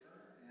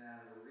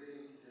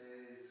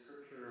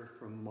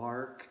from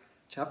Mark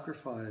chapter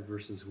 5,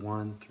 verses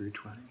 1 through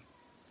 20.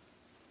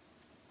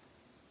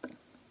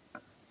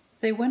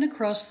 They went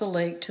across the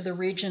lake to the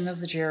region of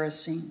the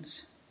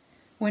Gerasenes.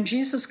 When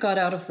Jesus got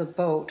out of the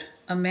boat,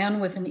 a man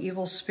with an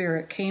evil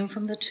spirit came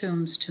from the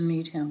tombs to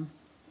meet him.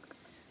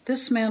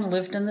 This man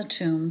lived in the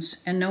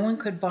tombs, and no one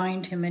could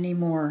bind him any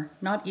more,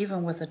 not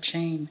even with a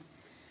chain.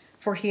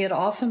 For he had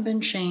often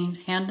been chained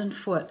hand and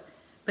foot,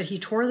 but he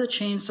tore the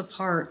chains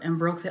apart and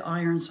broke the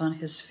irons on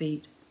his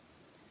feet.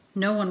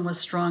 No one was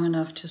strong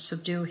enough to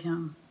subdue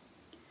him.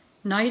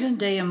 Night and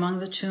day among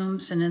the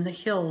tombs and in the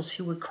hills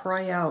he would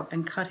cry out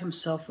and cut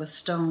himself with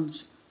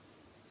stones.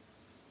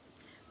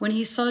 When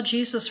he saw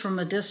Jesus from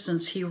a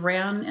distance, he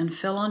ran and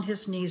fell on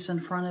his knees in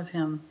front of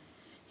him.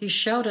 He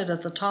shouted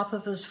at the top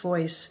of his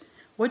voice,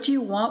 "What do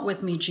you want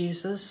with me,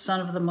 Jesus,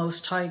 Son of the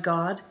Most High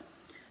God?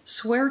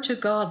 Swear to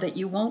God that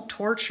you won't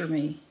torture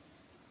me."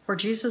 For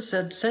Jesus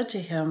had said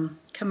to him,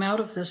 "Come out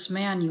of this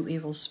man, you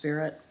evil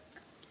spirit."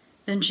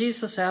 Then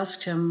Jesus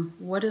asked him,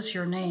 "What is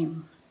your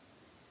name?"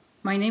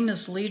 "My name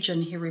is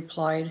Legion," he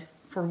replied,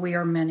 "for we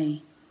are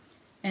many."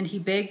 And he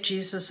begged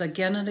Jesus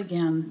again and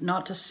again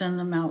not to send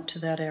them out to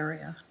that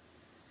area.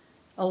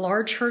 A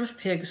large herd of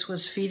pigs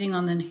was feeding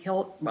on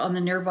the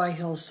nearby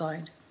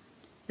hillside.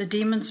 The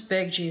demons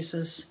begged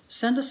Jesus,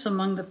 "Send us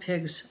among the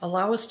pigs,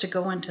 allow us to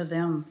go into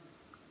them."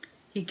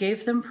 He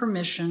gave them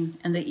permission,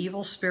 and the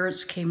evil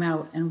spirits came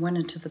out and went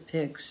into the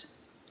pigs.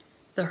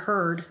 The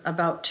herd,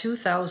 about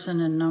 2,000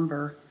 in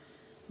number,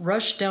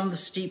 rushed down the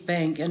steep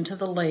bank into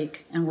the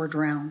lake and were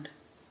drowned.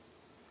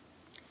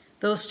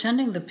 Those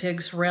tending the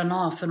pigs ran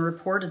off and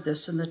reported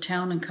this in the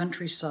town and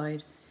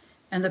countryside,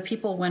 and the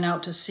people went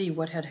out to see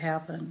what had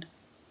happened.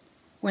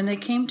 When they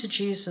came to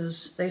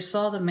Jesus, they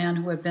saw the man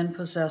who had been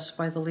possessed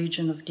by the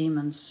legion of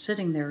demons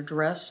sitting there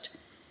dressed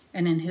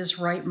and in his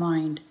right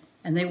mind,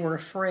 and they were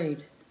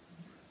afraid.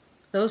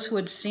 Those who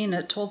had seen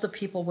it told the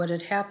people what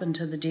had happened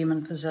to the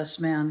demon-possessed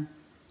man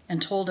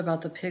and told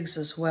about the pigs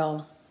as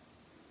well.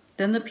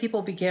 Then the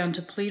people began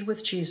to plead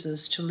with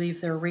Jesus to leave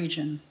their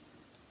region.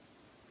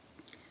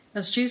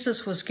 As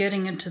Jesus was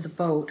getting into the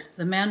boat,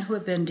 the man who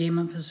had been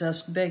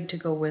demon-possessed begged to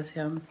go with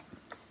him.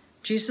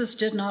 Jesus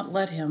did not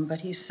let him,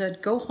 but he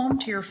said, "Go home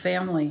to your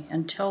family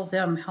and tell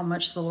them how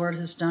much the Lord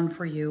has done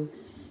for you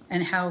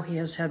and how he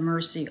has had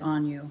mercy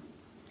on you."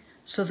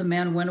 So the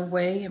man went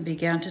away and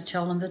began to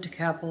tell in the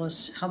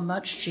Decapolis how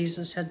much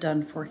Jesus had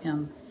done for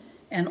him,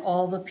 and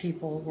all the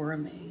people were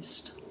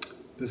amazed.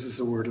 This is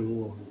the word of the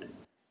Lord.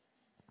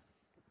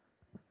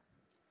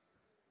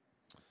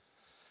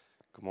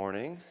 Good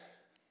morning.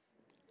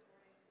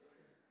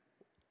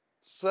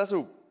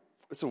 So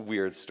that's a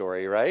weird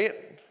story, right?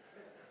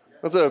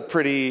 That's a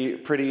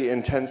pretty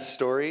intense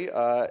story.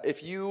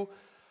 If you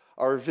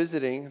are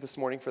visiting this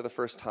morning for the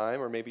first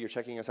time, or maybe you're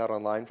checking us out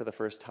online for the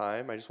first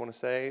time, I just want to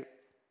say,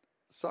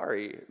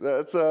 sorry.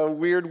 That's a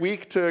weird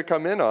week to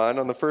come in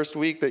on the first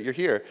week that you're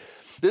here.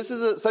 This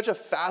is such a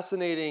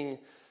fascinating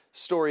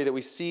story that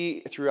we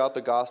see throughout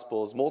the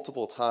Gospels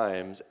multiple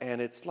times,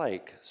 and it's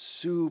like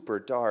super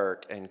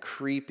dark and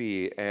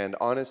creepy, and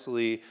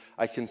honestly,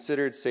 I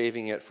considered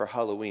saving it for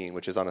Halloween,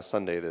 which is on a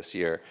Sunday this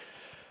year.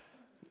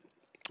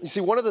 You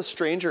see, one of the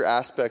stranger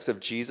aspects of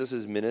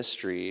Jesus'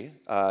 ministry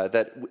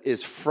that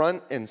is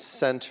front and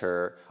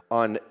center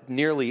on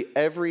nearly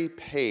every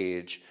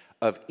page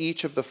of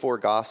each of the four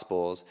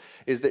Gospels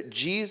is that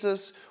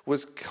Jesus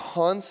was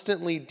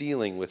constantly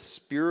dealing with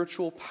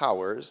spiritual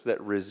powers that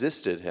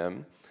resisted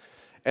him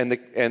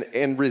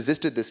and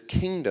resisted this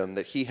kingdom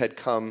that he had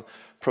come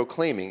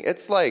proclaiming.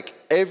 It's like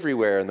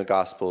everywhere in the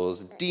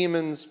Gospels,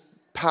 demons,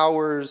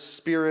 powers,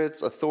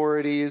 spirits,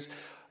 authorities.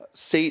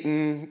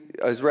 Satan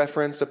is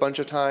referenced a bunch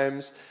of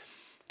times.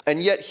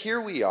 And yet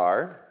here we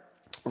are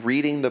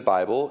reading the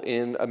Bible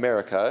in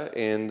America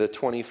in the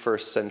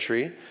 21st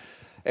century,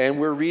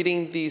 and we're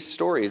reading these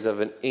stories of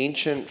an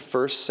ancient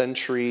first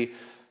century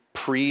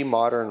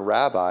pre-modern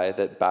rabbi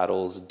that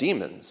battles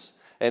demons.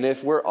 And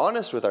if we're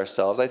honest with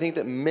ourselves, I think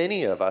that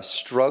many of us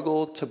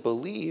struggle to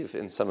believe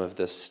in some of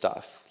this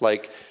stuff.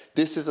 Like,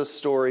 this is a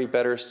story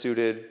better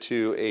suited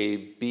to a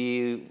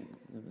B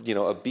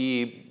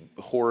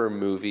horror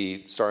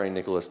movie starring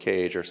Nicolas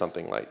Cage or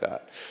something like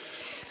that.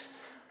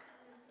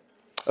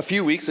 A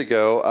few weeks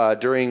ago,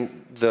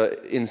 during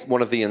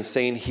one of the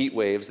insane heat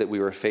waves that we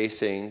were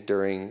facing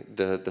during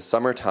the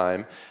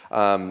summertime,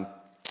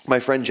 my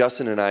friend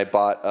Justin and I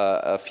bought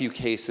a few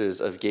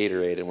cases of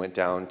Gatorade and went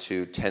down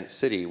to Tent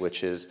City,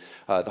 which is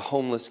the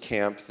homeless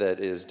camp that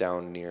is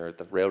down near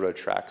the railroad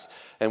tracks.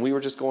 And we were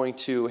just going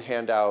to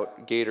hand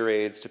out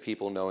Gatorades to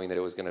people knowing that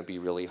it was going to be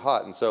really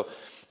hot. And so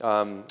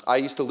I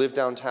used to live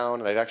downtown,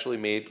 and I've actually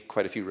made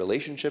quite a few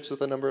relationships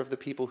with a number of the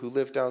people who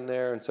live down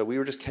there. And so we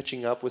were just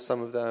catching up with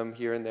some of them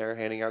here and there,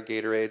 handing out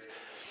Gatorades.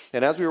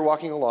 And as we were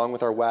walking along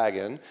with our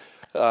wagon,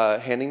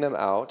 handing them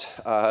out,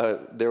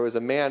 there was a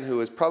man who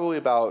was probably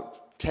about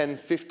 10,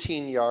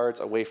 15 yards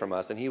away from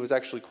us, and he was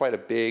actually quite a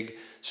big,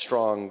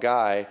 strong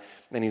guy,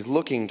 and he's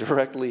looking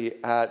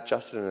directly at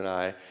Justin and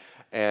I,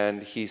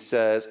 and he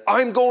says,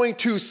 "I'm going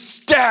to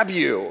stab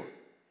you!"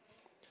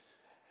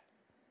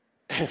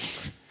 And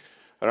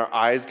And our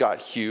eyes got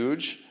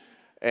huge,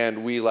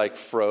 and we like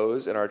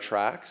froze in our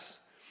tracks.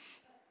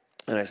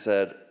 And I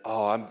said,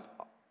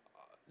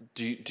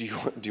 do you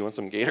want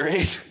some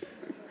Gatorade?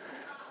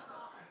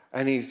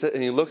 And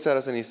he looks at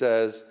us and he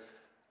says,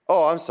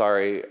 "Oh, I'm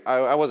sorry,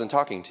 I wasn't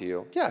talking to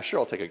you." "Yeah, sure,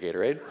 I'll take a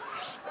Gatorade."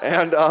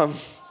 And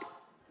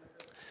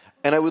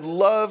I would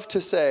love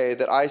to say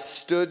that I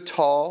stood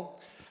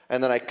tall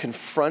and then I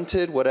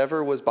confronted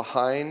whatever was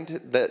behind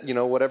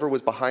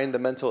the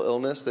mental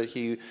illness that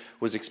he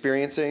was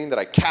experiencing, that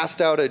I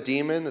cast out a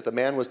demon, that the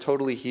man was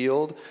totally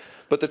healed.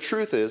 But the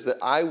truth is that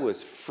I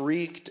was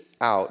freaked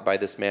out by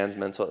this man's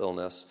mental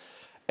illness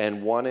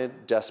and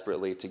wanted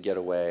desperately to get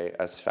away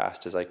as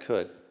fast as I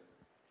could.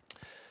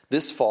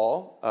 This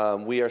fall,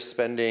 we are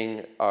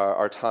spending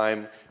our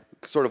time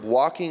sort of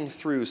walking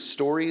through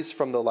stories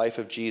from the life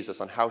of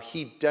Jesus on how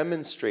he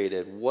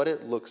demonstrated what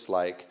it looks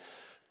like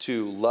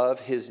to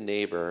love his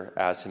neighbor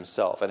as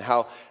himself, and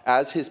how,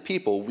 as his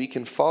people, we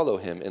can follow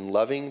him in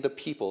loving the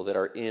people that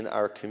are in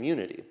our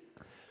community.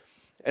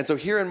 And so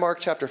here in Mark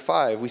chapter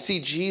 5, we see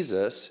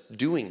Jesus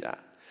doing that.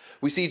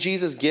 We see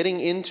Jesus getting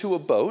into a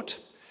boat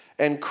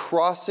and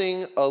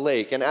crossing a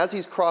lake. And as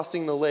he's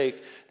crossing the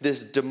lake,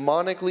 this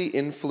demonically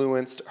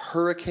influenced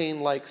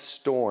hurricane-like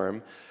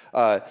storm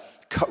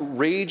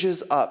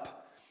rages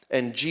up,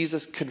 and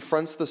Jesus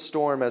confronts the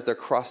storm as they're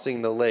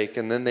crossing the lake,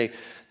 and then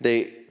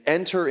they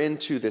enter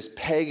into this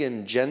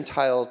pagan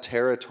Gentile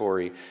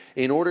territory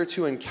in order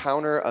to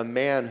encounter a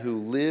man who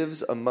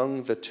lives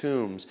among the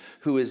tombs,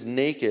 who is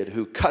naked,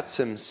 who cuts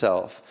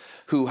himself,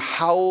 who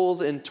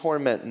howls in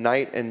torment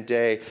night and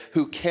day,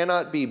 who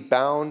cannot be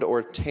bound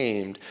or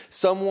tamed,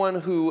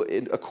 someone who,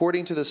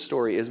 according to the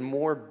story, is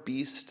more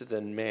beast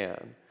than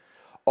man.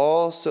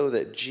 All so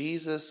that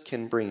Jesus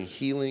can bring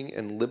healing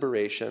and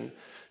liberation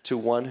to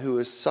one who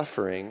is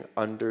suffering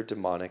under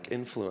demonic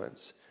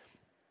influence.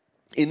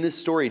 In this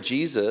story,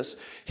 Jesus,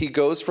 he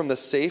goes from the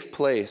safe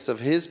place of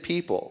his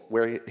people,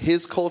 where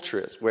his culture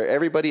is, where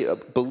everybody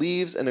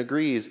believes and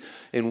agrees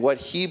in what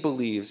he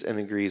believes and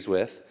agrees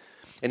with,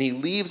 and he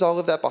leaves all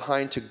of that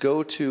behind to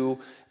go to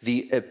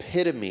the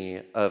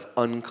epitome of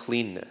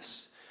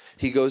uncleanness.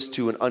 He goes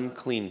to an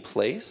unclean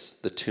place,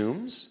 the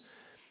tombs,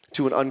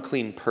 to an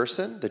unclean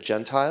person, the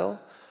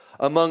Gentile,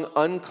 among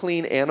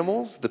unclean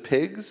animals, the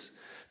pigs,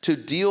 to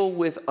deal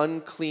with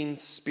unclean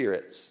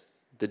spirits,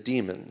 the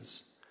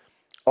demons,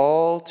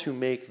 all to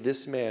make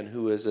this man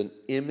who is an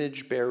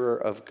image bearer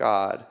of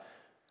God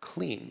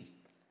clean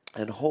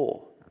and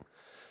whole.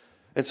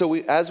 And so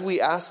as we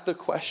ask the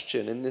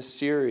question in this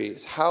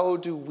series, how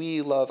do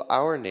we love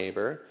our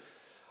neighbor?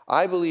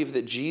 I believe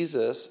that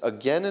Jesus,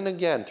 again and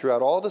again,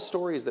 throughout all the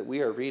stories that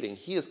we are reading,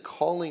 he is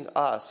calling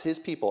us, his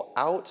people,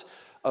 out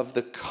of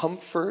the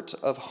comfort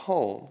of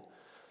home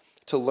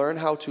to learn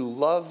how to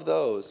love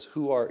those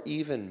who are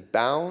even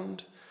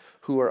bound,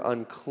 who are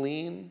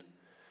unclean,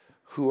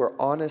 who are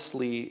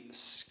honestly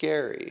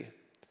scary,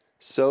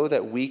 so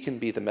that we can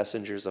be the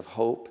messengers of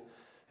hope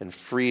and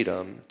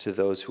freedom to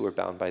those who are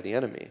bound by the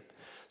enemy.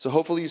 So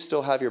hopefully you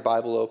still have your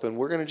Bible open.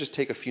 We're going to just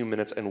take a few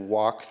minutes and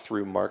walk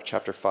through Mark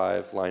chapter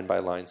 5 line by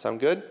line. Sound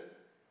good?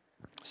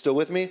 Still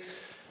with me?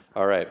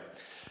 All right.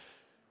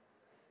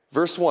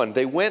 Verse 1,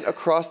 they went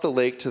across the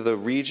lake to the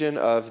region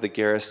of the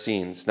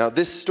Gerasenes. Now,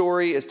 this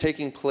story is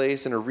taking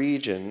place in a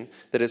region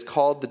that is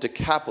called the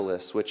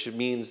Decapolis, which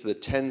means the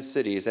 10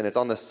 cities, and it's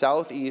on the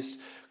southeast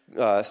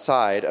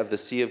side of the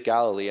Sea of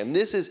Galilee. And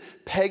this is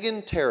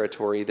pagan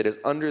territory that is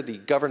under the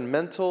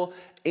governmental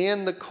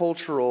and the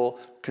cultural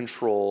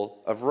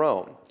control of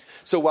Rome.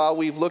 So while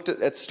we've looked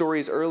at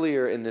stories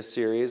earlier in this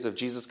series of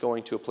Jesus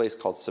going to a place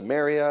called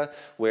Samaria,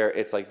 where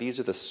it's like these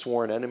are the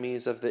sworn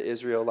enemies of the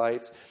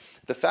Israelites,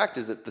 the fact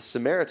is that the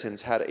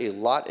Samaritans had a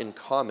lot in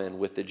common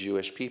with the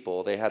Jewish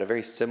people. They had a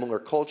very similar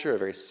culture, a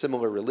very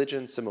similar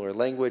religion, similar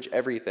language,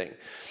 everything.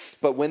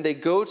 But when they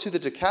go to the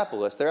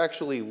Decapolis, they're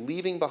actually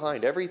leaving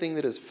behind everything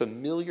that is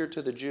familiar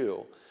to the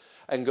Jew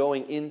and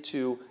going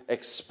into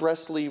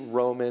expressly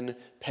Roman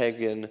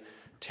pagan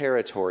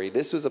territory.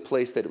 This was a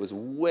place that was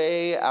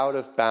way out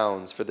of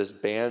bounds for this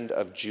band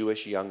of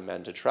Jewish young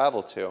men to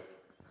travel to.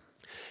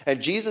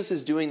 And Jesus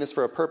is doing this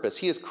for a purpose.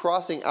 He is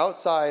crossing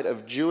outside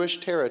of Jewish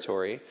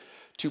territory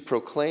to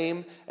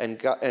proclaim and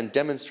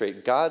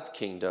demonstrate God's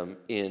kingdom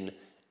in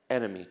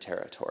enemy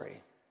territory.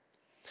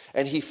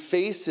 And he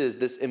faces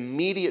this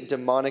immediate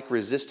demonic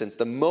resistance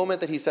the moment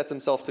that he sets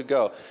himself to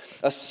go.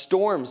 A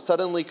storm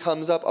suddenly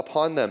comes up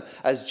upon them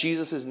as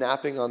Jesus is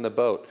napping on the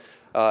boat.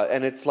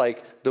 And it's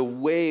like the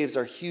waves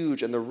are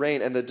huge and the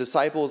rain, and the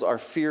disciples are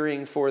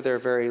fearing for their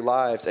very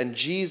lives. And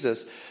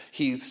Jesus,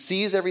 he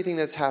sees everything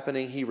that's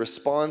happening. He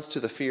responds to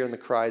the fear and the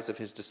cries of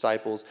his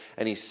disciples,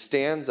 and he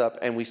stands up,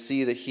 and we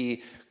see that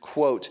he,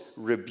 quote,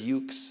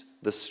 rebukes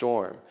the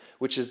storm,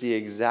 which is the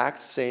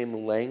exact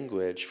same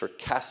language for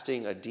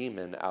casting a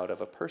demon out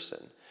of a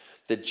person.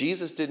 That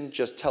Jesus didn't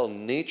just tell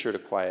nature to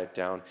quiet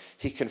down,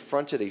 he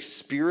confronted a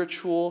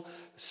spiritual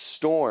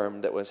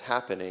storm that was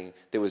happening,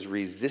 that was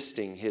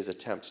resisting his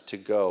attempt to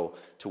go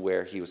to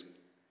where he was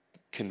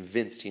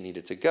convinced he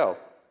needed to go.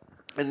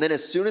 And then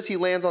as soon as he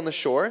lands on the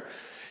shore,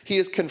 he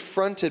is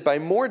confronted by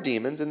more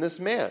demons in this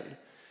man.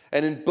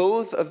 And in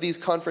both of these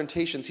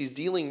confrontations, he's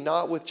dealing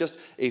not with just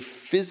a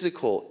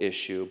physical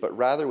issue, but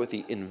rather with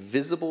the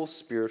invisible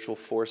spiritual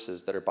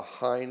forces that are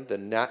behind the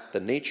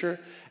nature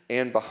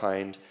and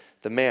behind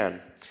the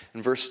man.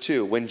 In verse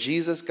 2, when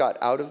Jesus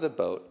got out of the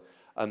boat,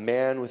 a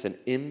man with an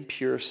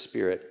impure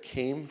spirit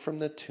came from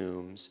the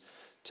tombs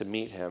to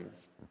meet him.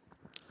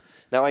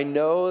 Now, I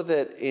know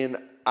that in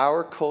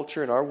our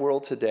culture, in our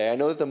world today, I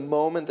know that the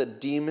moment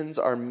that demons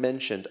are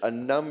mentioned, a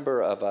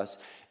number of us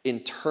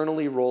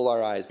internally roll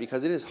our eyes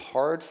because it is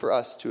hard for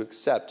us to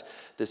accept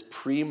this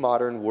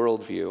pre-modern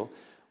worldview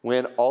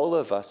when all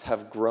of us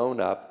have grown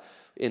up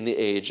in the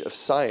age of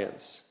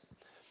science.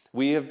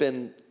 We have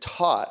been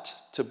taught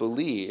to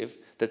believe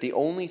that the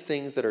only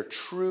things that are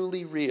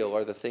truly real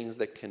are the things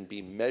that can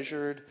be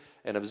measured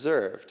and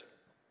observed.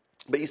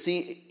 But you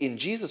see, in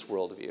Jesus'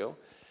 worldview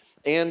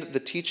and the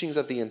teachings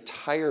of the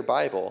entire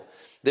Bible,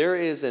 there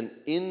is an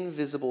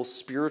invisible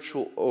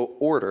spiritual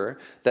order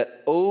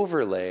that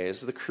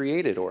overlays the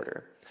created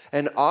order.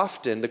 And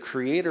often the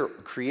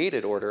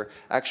created order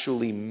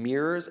actually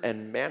mirrors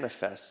and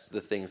manifests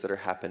the things that are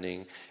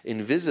happening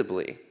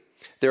invisibly.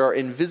 There are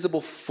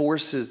invisible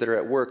forces that are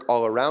at work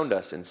all around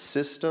us in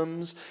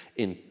systems,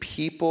 in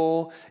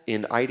people,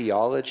 in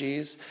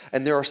ideologies,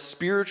 and there are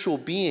spiritual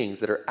beings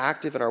that are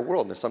active in our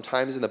world. And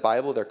sometimes in the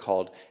Bible they're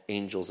called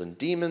angels and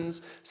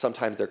demons,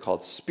 sometimes they're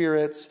called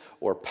spirits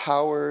or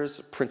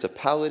powers,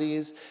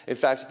 principalities. In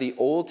fact, the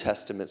Old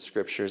Testament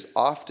scriptures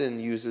often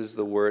uses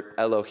the word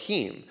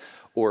Elohim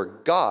or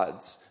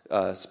gods,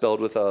 spelled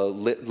with a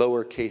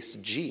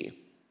lowercase g.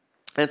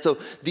 And so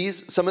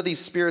some of these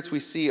spirits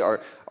we see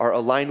are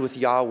aligned with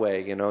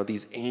Yahweh,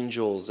 these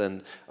angels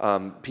and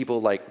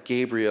people like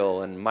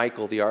Gabriel and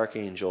Michael the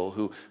archangel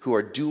who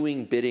are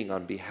doing bidding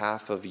on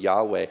behalf of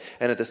Yahweh.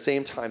 And at the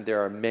same time, there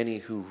are many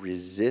who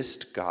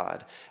resist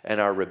God and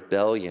are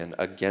rebellion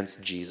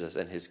against Jesus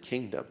and his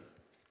kingdom.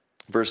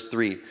 Verse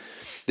 3,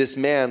 this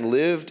man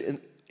lived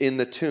in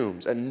the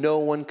tombs, and no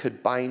one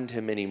could bind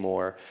him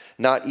anymore,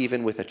 not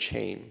even with a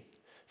chain.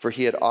 For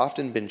he had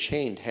often been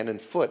chained hand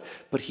and foot,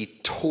 but he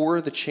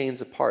tore the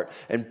chains apart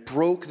and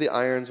broke the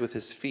irons with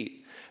his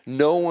feet.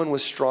 No one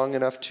was strong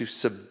enough to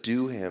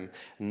subdue him.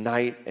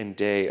 Night and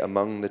day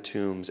among the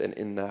tombs and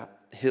in the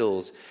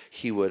hills,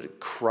 he would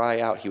cry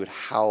out, he would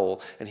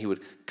howl, and he would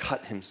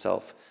cut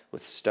himself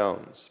with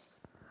stones.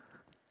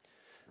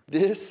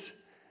 This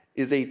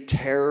is a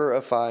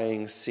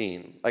terrifying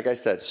scene. Like I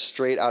said,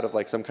 straight out of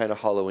like some kind of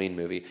Halloween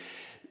movie.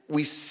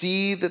 We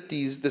see that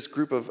this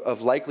group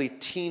of likely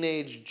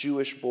teenage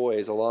Jewish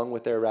boys, along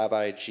with their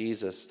rabbi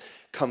Jesus,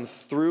 come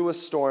through a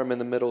storm in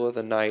the middle of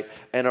the night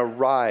and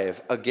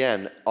arrive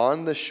again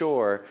on the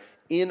shore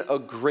in a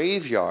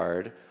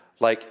graveyard,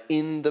 like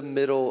in the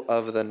middle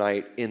of the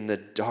night in the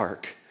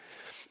dark.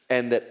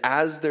 And that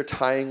as they're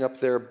tying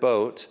up their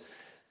boat,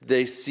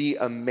 they see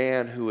a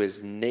man who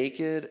is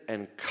naked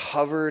and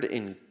covered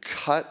in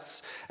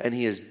cuts, and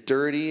he is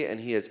dirty and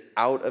he is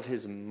out of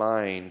his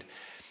mind.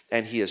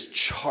 And he is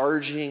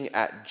charging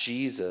at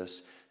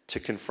Jesus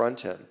to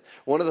confront him.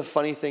 One of the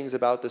funny things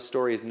about this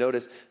story is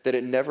notice that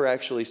it never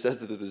actually says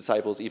that the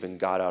disciples even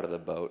got out of the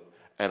boat,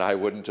 and I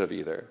wouldn't have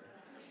either.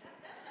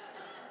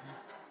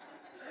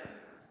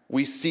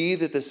 We see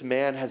that this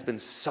man has been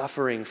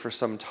suffering for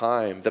some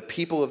time. The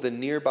people of the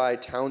nearby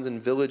towns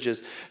and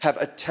villages have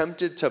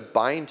attempted to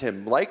bind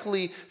him,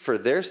 likely for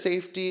their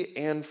safety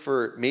and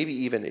for maybe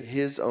even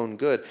his own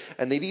good.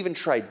 And they've even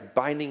tried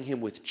binding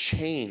him with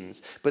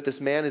chains. But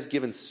this man is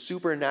given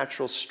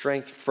supernatural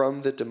strength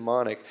from the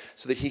demonic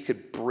so that he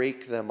could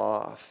break them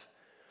off.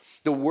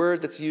 The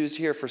word that's used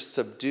here for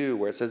subdue,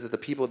 where it says that the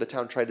people of the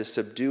town tried to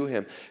subdue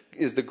him,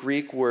 is the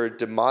Greek word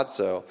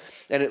demazo,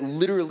 and it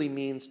literally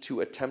means to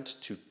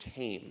attempt to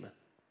tame.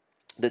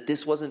 That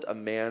this wasn't a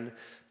man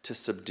to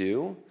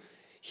subdue,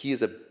 he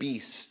is a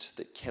beast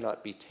that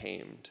cannot be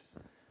tamed.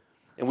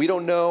 And we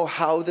don't know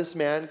how this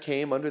man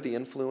came under the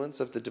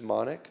influence of the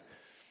demonic,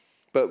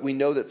 but we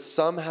know that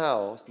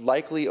somehow,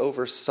 likely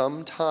over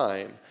some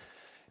time,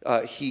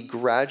 he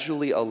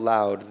gradually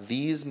allowed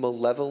these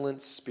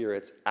malevolent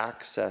spirits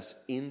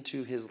access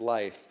into his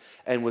life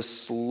and was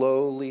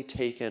slowly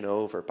taken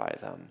over by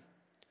them.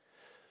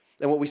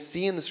 And what we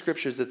see in the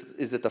scriptures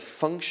is that the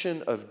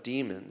function of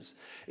demons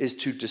is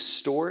to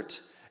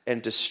distort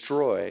and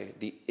destroy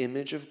the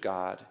image of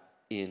God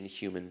in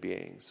human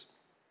beings.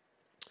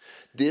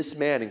 This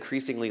man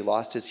increasingly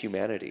lost his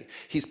humanity.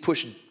 He's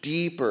pushed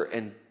deeper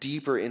and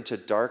deeper into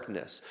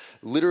darkness,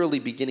 literally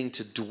beginning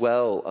to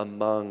dwell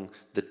among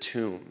the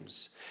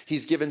tombs.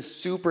 He's given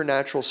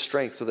supernatural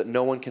strength so that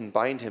no one can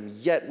bind him,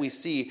 yet we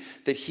see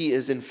that he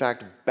is in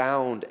fact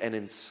bound and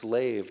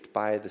enslaved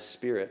by the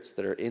spirits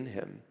that are in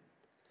him.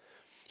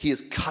 He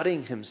is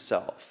cutting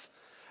himself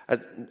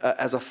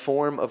as a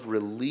form of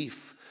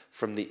relief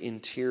from the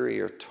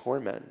interior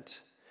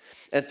torment.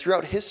 And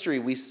throughout history,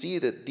 we see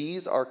that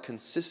these are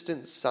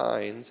consistent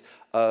signs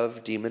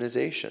of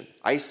demonization,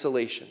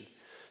 isolation,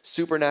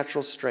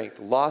 supernatural strength,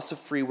 loss of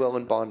free will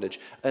and bondage,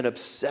 an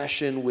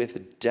obsession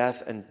with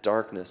death and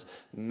darkness,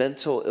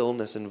 mental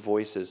illness and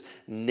voices,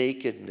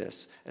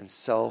 nakedness and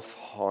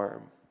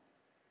self-harm.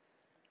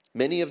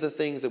 Many of the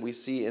things that we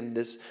see in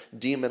this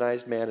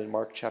demonized man in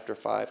Mark chapter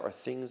 5 are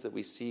things that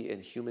we see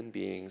in human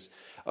beings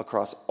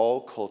across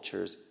all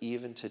cultures,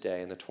 even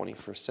today in the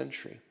 21st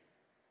century.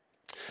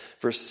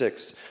 Verse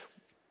 6,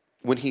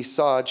 when he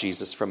saw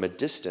Jesus from a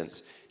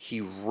distance,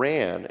 he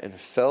ran and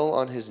fell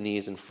on his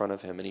knees in front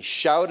of him, and he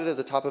shouted at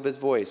the top of his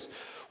voice,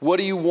 "What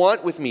do you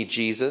want with me,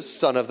 Jesus,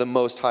 Son of the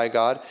Most High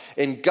God?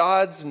 In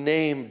God's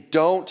name,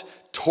 don't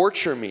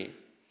torture me."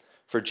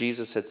 For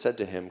Jesus had said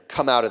to him,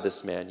 "Come out of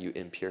this man, you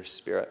impure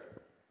spirit."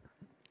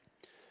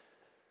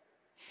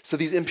 So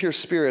these impure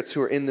spirits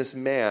who are in this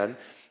man,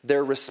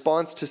 their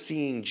response to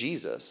seeing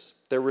Jesus,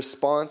 their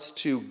response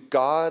to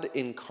God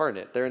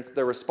incarnate,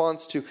 their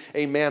response to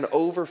a man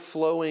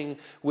overflowing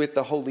with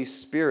the Holy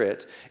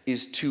Spirit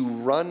is to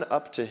run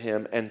up to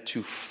him and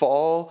to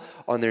fall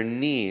on their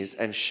knees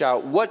and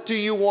shout, "What do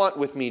you want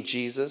with me,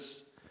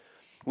 Jesus?"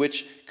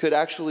 Which could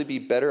actually be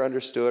better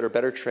understood or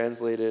better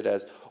translated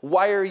as,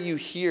 "Why are you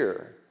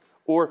here?"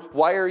 Or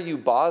 "Why are you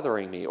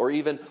bothering me?" Or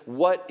even,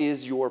 "What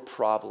is your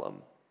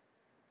problem?"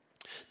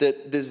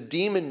 That this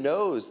demon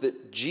knows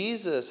that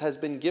Jesus has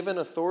been given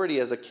authority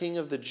as a king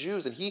of the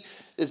Jews, and he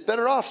is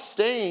better off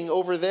staying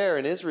over there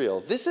in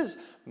Israel. This is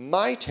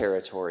my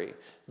territory.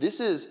 This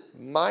is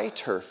my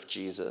turf,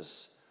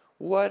 Jesus.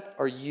 What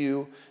are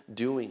you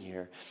doing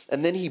here?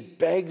 And then he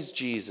begs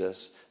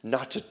Jesus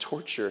not to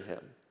torture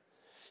him.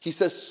 He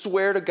says,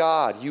 "Swear to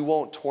God you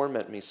won't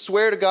torment me.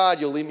 Swear to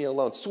God you'll leave me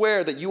alone.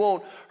 Swear that you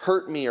won't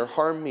hurt me or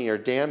harm me or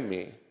damn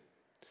me."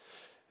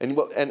 And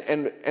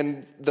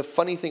the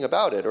funny thing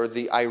about it, or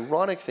the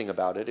ironic thing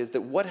about it, is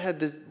that what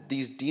had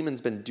these demons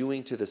been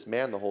doing to this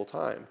man the whole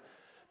time?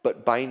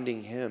 But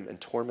binding him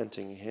and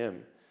tormenting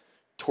him,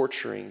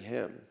 torturing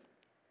him.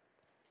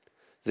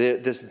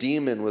 This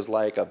demon was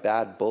like a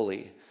bad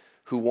bully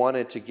who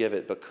wanted to give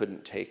it but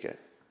couldn't take it.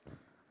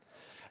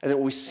 And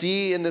what we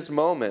see in this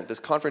moment, this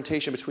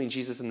confrontation between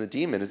Jesus and the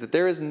demon, is that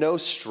there is no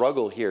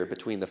struggle here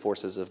between the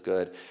forces of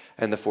good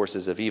and the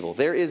forces of evil.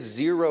 There is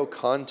zero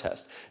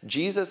contest.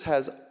 Jesus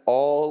has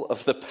all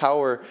of the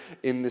power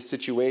in this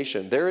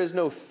situation. There is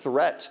no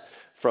threat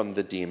from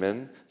the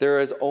demon. There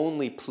is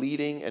only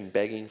pleading and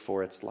begging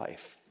for its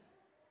life.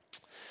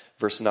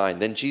 Verse 9,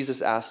 then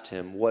Jesus asked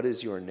him, "What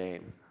is your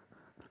name?"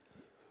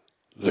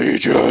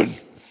 "Legion."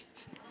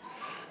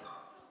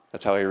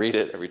 That's how I read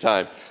it every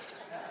time.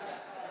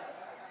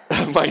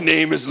 "My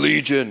name is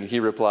Legion," he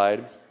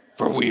replied,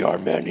 "for we are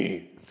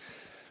many."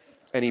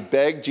 And he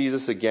begged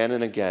Jesus again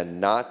and again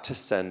not to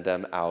send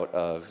them out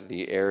of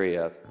the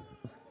area.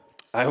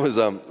 I was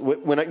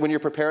when you're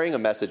preparing a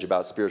message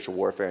about spiritual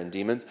warfare and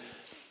demons,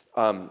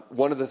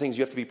 one of the things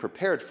you have to be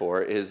prepared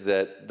for is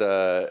that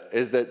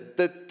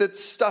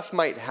stuff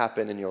might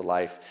happen in your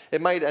life.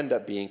 It might end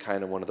up being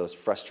kind of one of those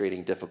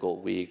frustrating,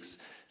 difficult weeks.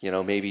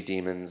 Maybe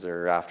demons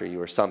are after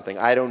you or something.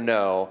 I don't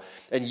know.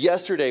 And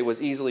yesterday was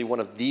easily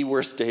one of the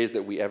worst days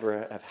that we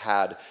ever have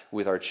had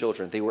with our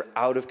children. They were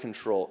out of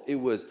control. It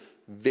was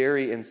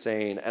very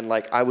insane. And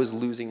I was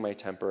losing my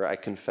temper, I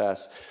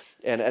confess.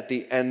 And at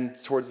the end,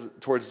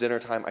 towards dinner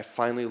time, I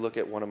finally look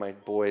at one of my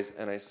boys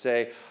and I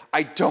say,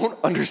 "I don't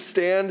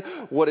understand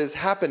what is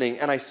happening."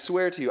 And I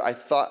swear to you, I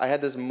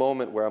had this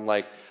moment where I'm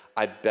like,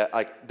 I bet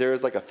there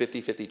is a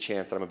 50-50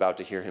 chance that I'm about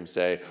to hear him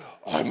say,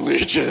 "I'm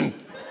Legion."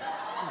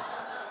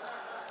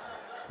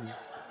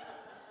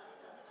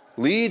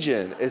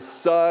 Legion is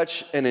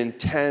such an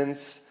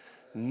intense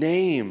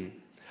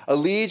name. A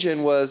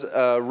legion was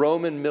a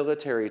Roman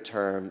military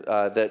term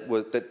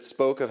that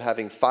spoke of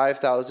having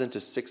 5,000 to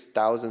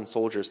 6,000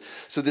 soldiers.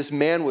 So this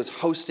man was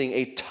hosting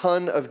a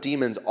ton of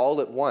demons all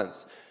at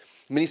once.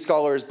 Many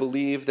scholars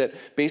believe that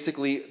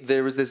basically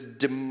there was this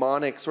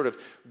demonic sort of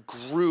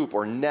group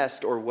or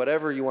nest or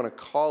whatever you want to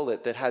call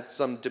it that had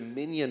some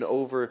dominion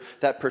over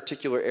that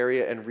particular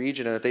area and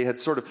region, and that they had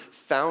sort of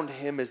found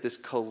him as this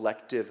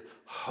collective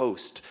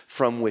host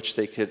from which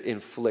they could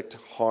inflict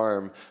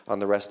harm on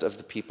the rest of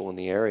the people in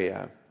the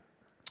area.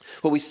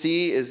 What we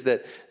see is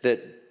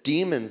that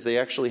demons, they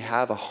actually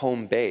have a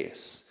home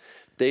base.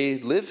 They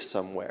live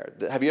somewhere.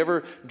 Have you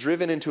ever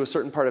driven into a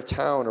certain part of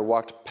town or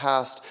walked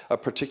past a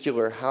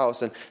particular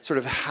house and sort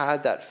of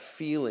had that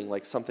feeling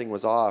like something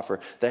was off, or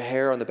the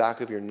hair on the back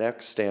of your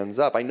neck stands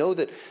up? I know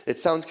that it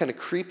sounds kind of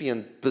creepy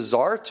and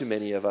bizarre to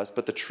many of us,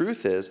 but the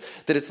truth is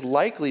that it's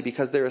likely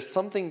because there is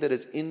something that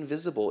is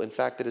invisible, in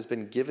fact, that has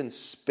been given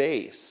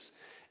space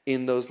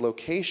in those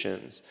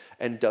locations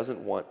and doesn't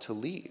want to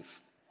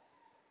leave.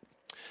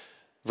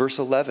 Verse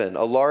 11,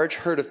 a large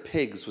herd of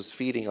pigs was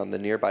feeding on the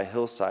nearby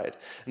hillside,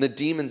 and the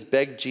demons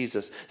begged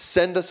Jesus,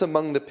 "Send us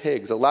among the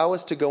pigs, allow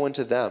us to go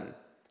into them."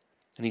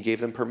 And he gave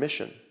them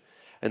permission.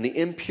 And the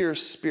impure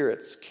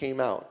spirits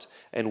came out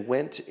and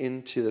went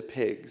into the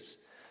pigs.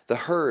 The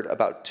herd,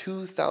 about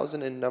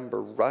 2,000 in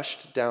number,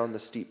 rushed down the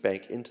steep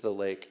bank into the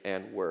lake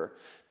and were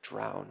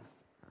drowned.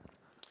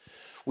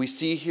 We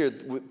see here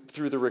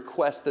through the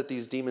request that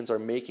these demons are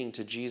making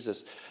to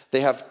Jesus,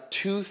 they have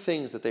two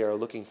things that they are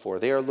looking for.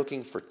 They are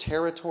looking for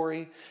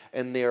territory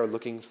and they are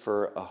looking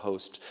for a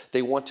host.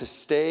 They want to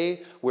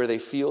stay where they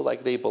feel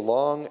like they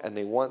belong and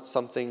they want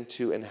something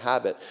to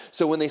inhabit.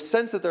 So when they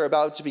sense that they're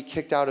about to be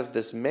kicked out of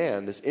this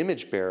man, this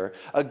image bearer,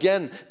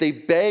 again, they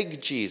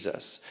beg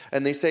Jesus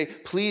and they say,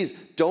 please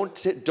don't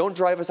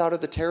drive us out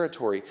of the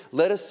territory.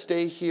 Let us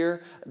stay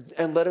here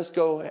and let us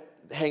go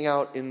hang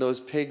out in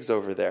those pigs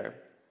over there.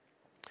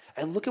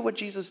 And look at what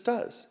Jesus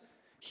does.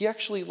 He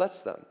actually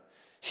lets them.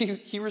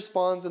 He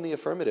responds in the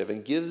affirmative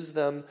and gives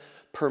them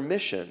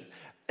permission.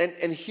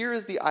 And here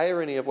is the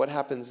irony of what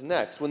happens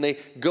next. When they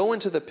go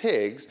into the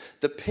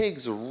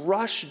pigs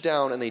rush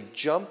down and they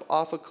jump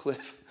off a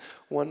cliff.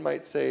 One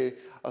might say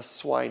a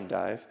swine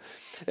dive.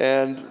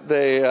 And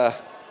they,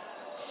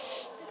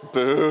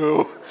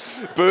 boo,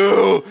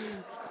 boo,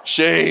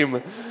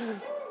 shame.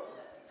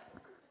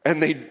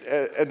 And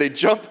they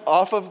jump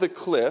off of the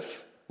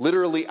cliff,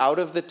 literally out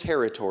of the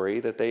territory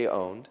that they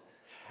owned,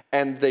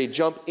 and they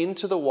jump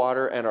into the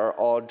water and are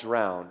all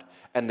drowned,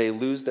 and they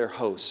lose their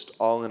host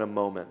all in a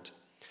moment.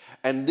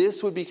 And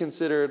this would be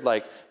considered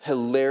like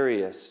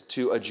hilarious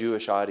to a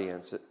Jewish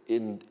audience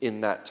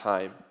in that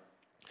time.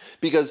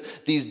 Because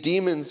these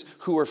demons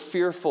who are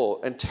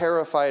fearful and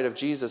terrified of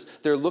Jesus,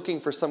 they're looking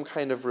for some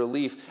kind of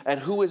relief. And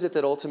who is it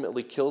that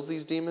ultimately kills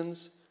these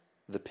demons?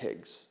 The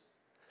pigs.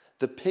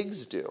 The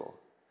pigs do.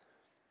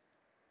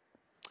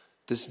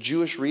 This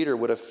Jewish reader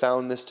would have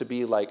found this to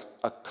be like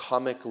a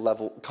comic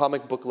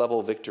book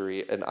level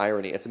victory and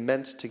irony. It's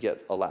meant to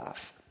get a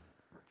laugh.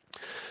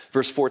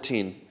 Verse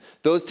 14,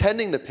 those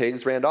tending the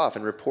pigs ran off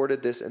and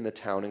reported this in the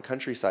town and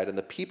countryside, and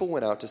the people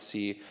went out to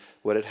see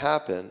what had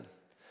happened.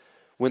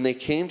 When they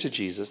came to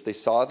Jesus, they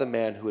saw the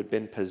man who had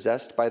been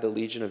possessed by the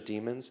legion of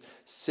demons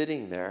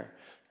sitting there,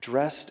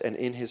 dressed and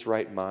in his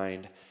right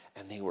mind,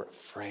 and they were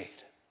afraid.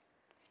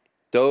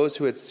 Those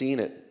who had seen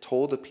it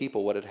told the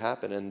people what had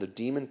happened, and to the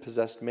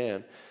demon-possessed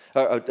man,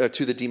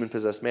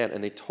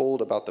 and they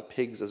told about the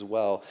pigs as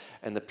well.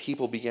 And the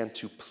people began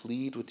to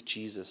plead with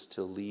Jesus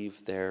to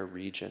leave their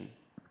region.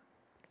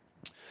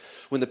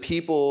 When the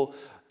people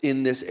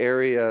in this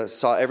area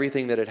saw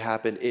everything that had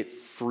happened, it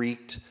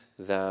freaked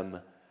them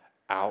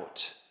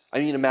out. I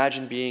mean,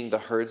 imagine being the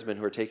herdsmen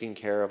who are taking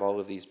care of all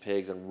of these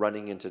pigs and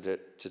running into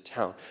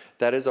town.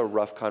 That is a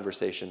rough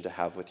conversation to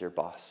have with your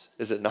boss,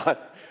 is it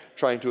not?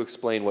 Trying to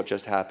explain what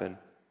just happened.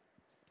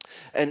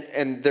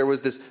 And there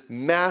was this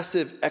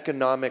massive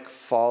economic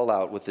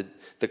fallout with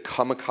the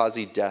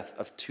kamikaze death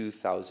of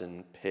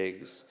 2,000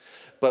 pigs.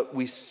 But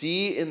we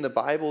see in the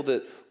Bible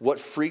that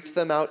what freaked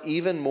them out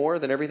even more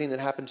than everything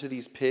that happened to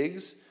these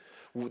pigs,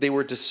 they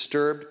were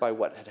disturbed by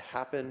what had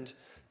happened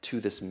to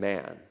this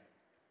man.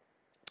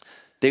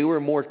 They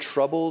were more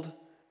troubled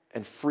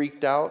and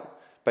freaked out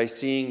by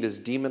seeing this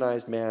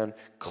demonized man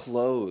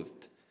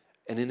clothed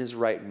and in his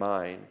right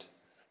mind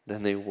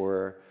than they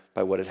were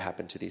by what had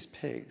happened to these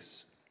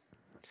pigs.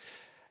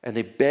 And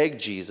they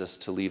begged Jesus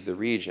to leave the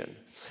region.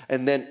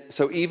 And then,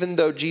 so even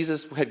though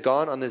Jesus had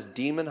gone on this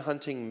demon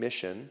hunting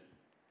mission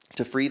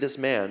to free this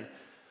man,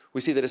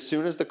 we see that as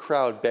soon as the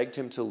crowd begged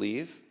him to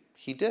leave,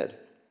 he did.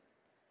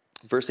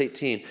 Verse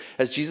 18,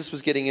 as Jesus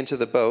was getting into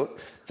the boat,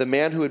 the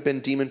man who had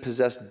been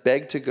demon-possessed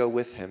begged to go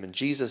with him, and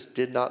Jesus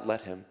did not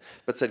let him,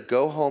 but said,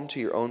 go home to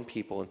your own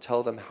people and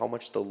tell them how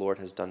much the Lord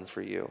has done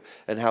for you,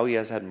 and how he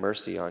has had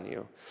mercy on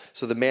you.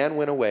 So the man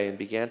went away and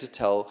began to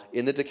tell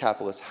in the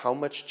Decapolis how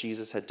much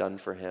Jesus had done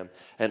for him,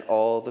 and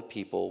all the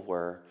people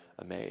were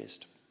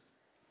amazed.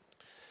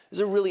 This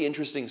is a really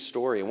interesting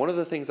story. And one of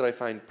the things that I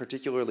find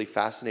particularly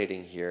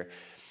fascinating here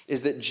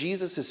is that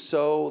Jesus is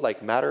so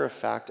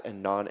matter-of-fact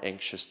and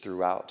non-anxious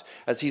throughout.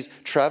 As he's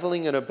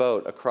traveling in a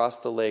boat across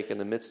the lake in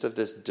the midst of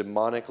this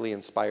demonically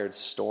inspired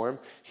storm,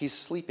 he's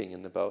sleeping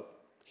in the boat.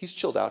 He's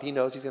chilled out. He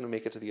knows he's going to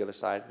make it to the other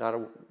side,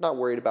 not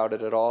worried about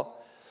it at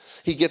all.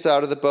 He gets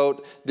out of the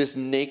boat. This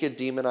naked,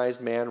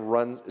 demonized man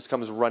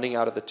comes running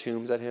out of the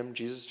tombs at him.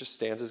 Jesus just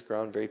stands his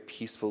ground very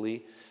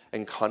peacefully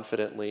and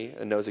confidently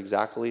and knows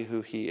exactly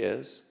who he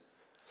is.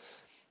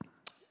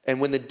 And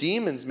when the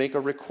demons make a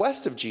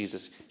request of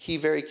Jesus, he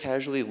very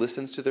casually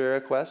listens to their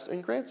request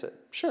and grants it.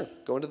 Sure,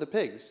 go into the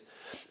pigs.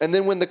 And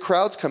then when the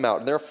crowds come out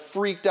and they're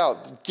freaked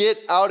out, get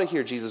out of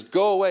here, Jesus,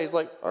 go away. He's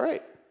like, all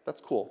right, that's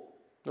cool.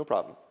 No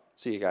problem.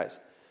 See you guys.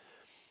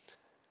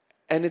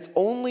 And it's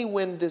only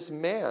when this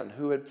man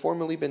who had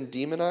formerly been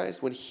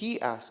demonized, when he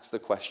asks the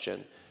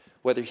question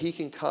whether he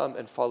can come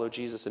and follow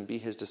Jesus and be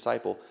his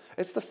disciple,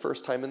 it's the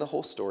first time in the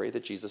whole story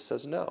that Jesus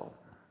says no.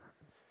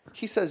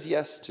 He says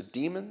yes to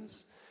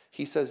demons.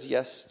 He says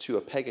yes to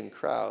a pagan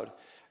crowd,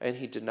 and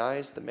he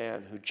denies the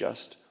man who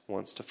just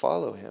wants to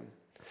follow him.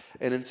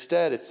 And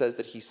instead, it says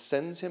that he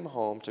sends him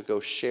home to go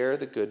share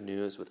the good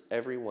news with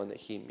everyone that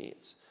he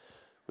meets,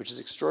 which is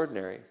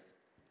extraordinary.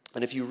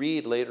 And if you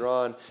read later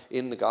on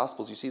in the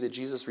Gospels, you see that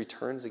Jesus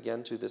returns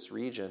again to this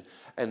region.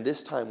 And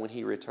this time when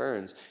he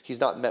returns, he's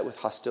not met with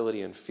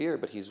hostility and fear,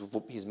 but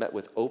he's met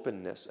with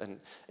openness and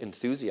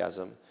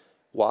enthusiasm.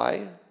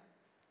 Why?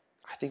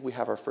 I think we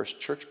have our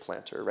first church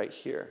planter right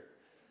here.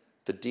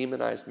 the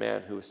demonized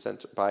man who was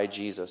sent by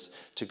Jesus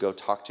to go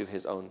talk to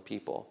his own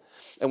people.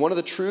 And one of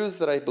the truths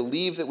that I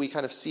believe that we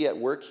kind of see at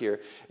work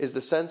here is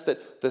the sense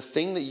that the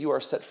thing that you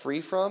are set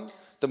free from,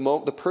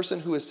 the person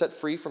who is set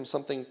free from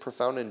something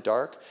profound and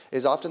dark,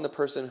 is often the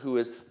person who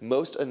is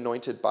most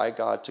anointed by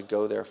God to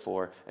go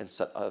therefore and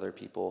set other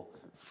people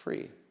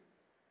free.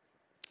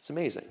 It's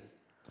amazing.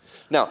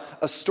 Now,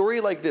 a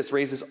story like this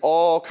raises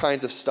all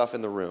kinds of stuff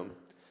in the room.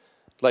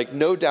 Like,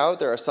 no doubt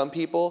there are some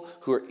people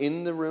who are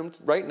in the room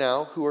right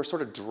now who are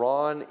sort of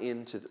drawn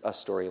into a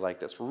story like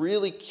this,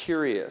 really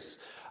curious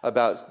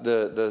about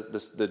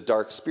the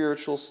dark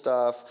spiritual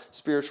stuff,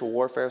 spiritual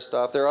warfare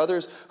stuff. There are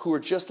others who are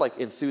just like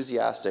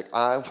enthusiastic.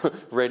 I'm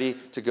ready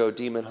to go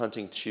demon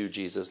hunting to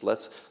Jesus.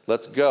 Let's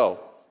go.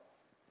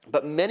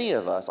 But many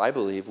of us, I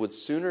believe, would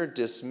sooner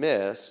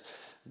dismiss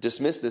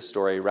this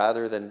story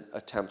rather than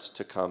attempt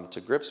to come to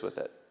grips with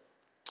it.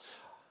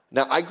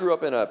 Now, I grew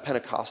up in a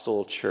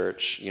Pentecostal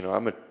church.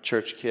 I'm a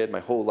church kid my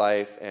whole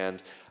life, and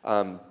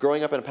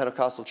growing up in a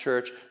Pentecostal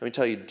church, let me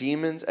tell you,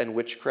 demons and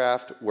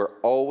witchcraft were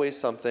always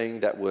something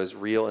that was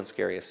real and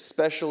scary,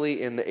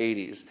 especially in the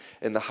 80s,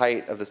 in the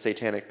height of the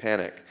satanic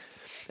panic.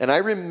 And I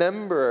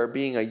remember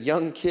being a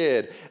young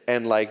kid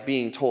and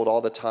being told all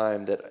the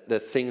time that the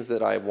things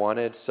that I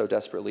wanted so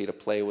desperately to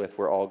play with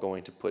were all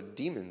going to put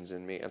demons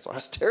in me. And so I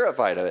was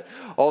terrified of it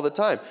all the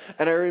time.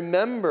 And I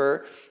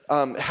remember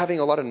having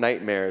a lot of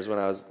nightmares when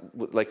I was,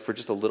 for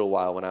just a little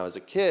while when I was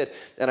a kid.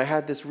 And I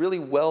had this really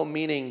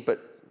well-meaning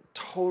but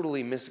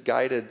totally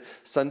misguided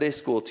Sunday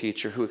school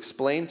teacher who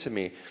explained to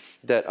me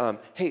that,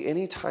 hey,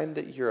 anytime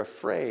that you're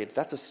afraid,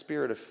 that's a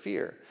spirit of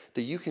fear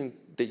that you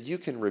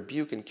can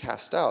rebuke and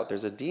cast out.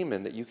 There's a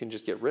demon that you can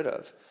just get rid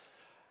of.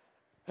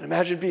 And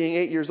imagine being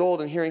 8 years old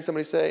and hearing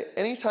somebody say,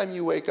 anytime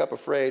you wake up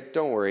afraid,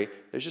 don't worry,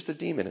 there's just a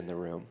demon in the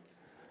room.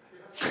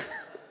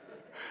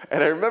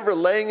 And I remember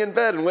laying in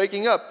bed and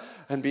waking up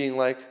and being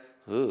like,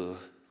 ooh,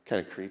 it's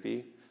kind of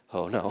creepy.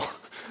 Oh no,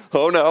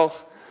 oh no,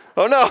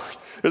 oh no,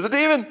 there's a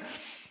demon.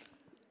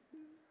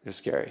 It was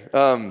scary.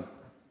 And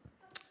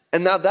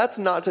now that's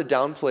not to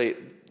downplay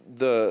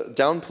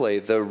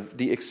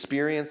the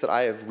experience that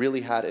I have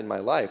really had in my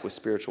life with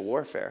spiritual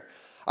warfare.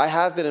 I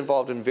have been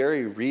involved in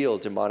very real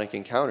demonic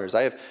encounters.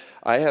 I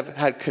have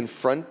had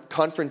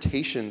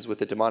confrontations with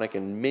the demonic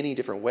in many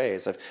different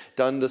ways. I've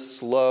done the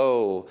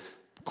slow,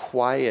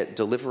 quiet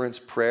deliverance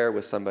prayer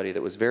with somebody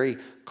that was very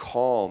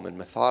calm and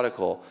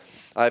methodical.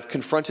 I've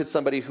confronted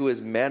somebody who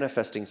is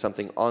manifesting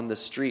something on the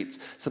streets,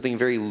 something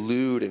very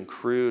lewd and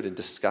crude and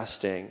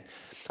disgusting.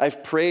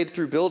 I've prayed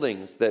through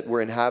buildings that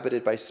were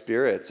inhabited by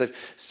spirits. I've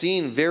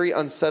seen very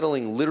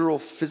unsettling, literal,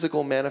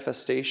 physical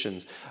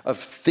manifestations of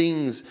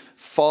things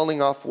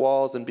falling off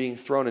walls and being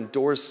thrown and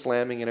doors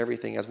slamming and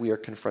everything as we are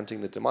confronting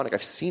the demonic.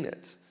 I've seen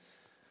it.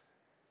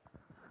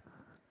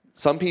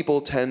 Some people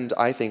tend,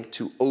 I think,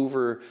 to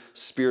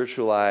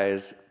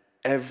over-spiritualize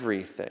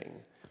everything,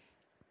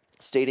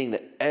 stating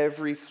that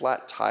every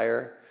flat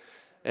tire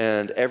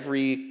and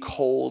every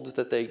cold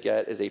that they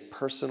get is a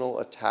personal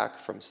attack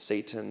from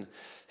Satan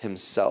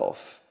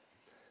himself.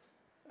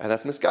 And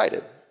that's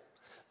misguided.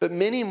 But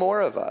many more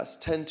of us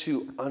tend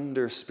to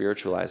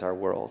under-spiritualize our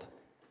world.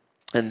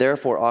 And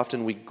therefore,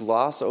 often we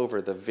gloss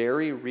over the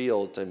very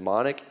real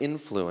demonic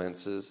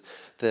influences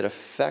that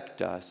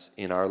affect us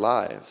in our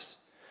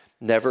lives,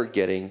 never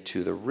getting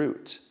to the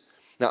root.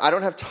 Now, I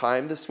don't have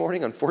time this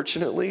morning,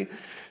 unfortunately,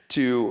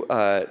 to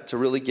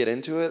really get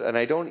into it, and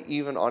I don't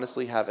even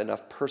honestly have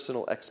enough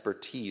personal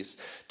expertise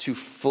to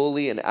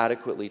fully and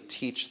adequately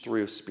teach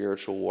through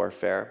spiritual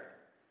warfare.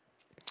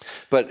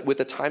 But with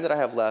the time that I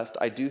have left,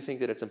 I do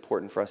think that it's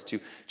important for us to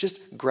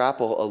just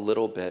grapple a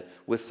little bit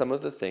with some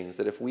of the things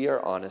that, if we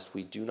are honest,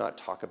 we do not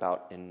talk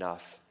about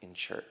enough in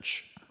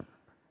church.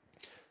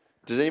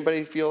 Does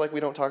anybody feel like we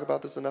don't talk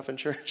about this enough in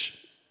church?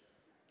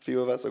 A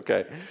few of us?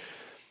 Okay.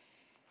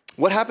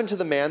 What happened to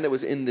the man that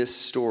was in this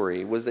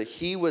story was that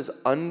he was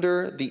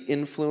under the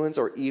influence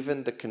or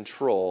even the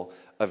control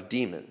of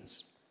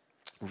demons.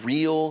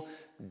 Real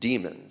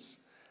demons.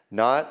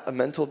 Not a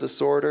mental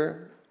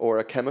disorder or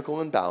a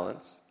chemical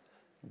imbalance.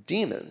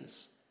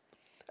 Demons.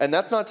 And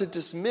that's not to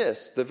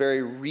dismiss the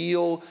very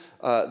real,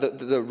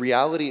 the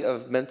reality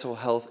of mental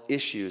health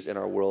issues in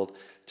our world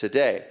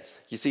today.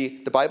 You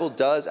see, the Bible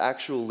does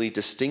actually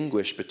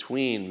distinguish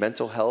between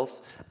mental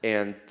health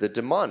and the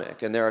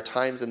demonic. And there are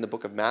times in the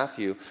book of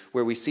Matthew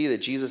where we see that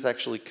Jesus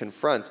actually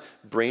confronts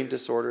brain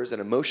disorders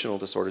and emotional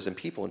disorders in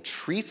people and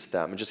treats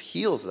them and just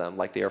heals them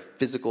like they are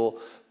physical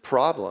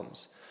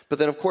problems. But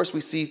then, of course,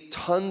 we see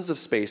tons of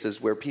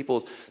spaces where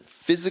people's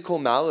physical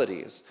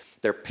maladies,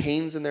 their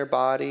pains in their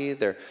body,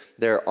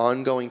 their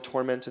ongoing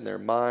torment in their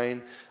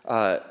mind,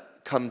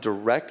 come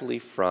directly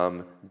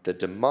from the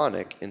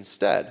demonic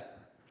instead.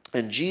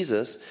 And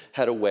Jesus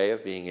had a way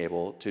of being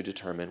able to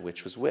determine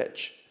which was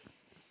which.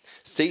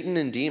 Satan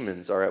and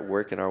demons are at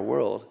work in our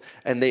world,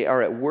 and they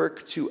are at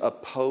work to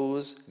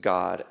oppose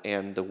God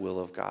and the will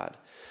of God.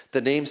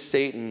 The name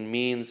Satan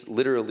means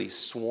literally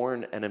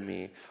sworn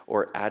enemy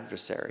or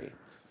adversary.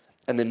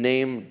 And the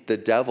name the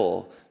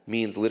devil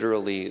means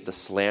literally the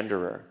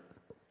slanderer.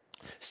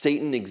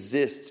 Satan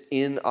exists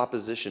in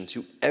opposition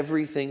to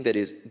everything that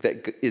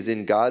is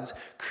in God's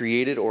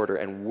created order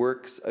and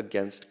works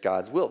against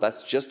God's will.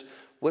 That's just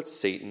what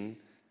Satan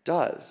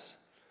does.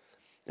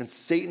 And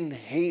Satan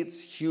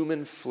hates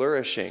human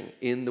flourishing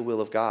in the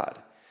will of God.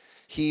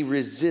 He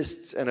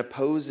resists and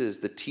opposes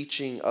the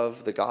teaching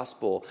of the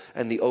gospel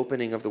and the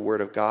opening of the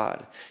word of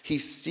God. He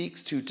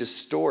seeks to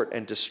distort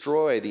and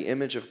destroy the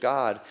image of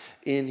God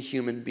in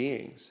human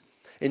beings.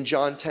 In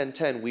John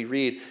 10:10, we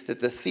read that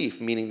the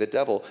thief, meaning the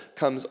devil,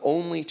 comes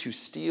only to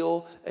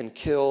steal and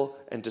kill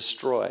and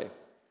destroy.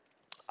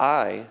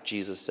 I,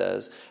 Jesus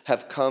says,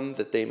 have come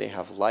that they may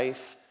have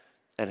life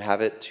and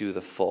have it to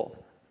the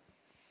full.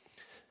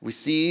 We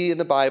see in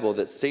the Bible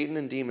that Satan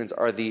and demons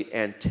are the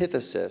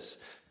antithesis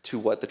to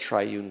what the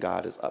triune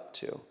God is up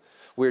to.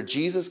 Where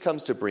Jesus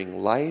comes to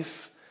bring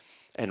life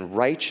and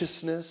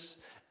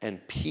righteousness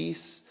and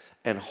peace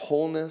and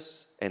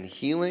wholeness and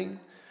healing,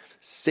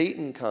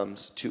 Satan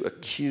comes to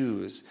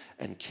accuse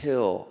and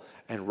kill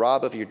and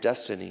rob of your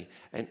destiny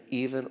and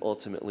even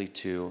ultimately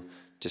to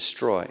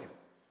destroy.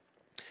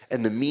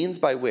 And the means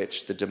by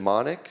which the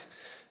demonic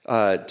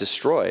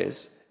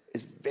destroys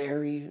is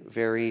very,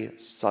 very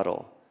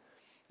subtle.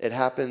 It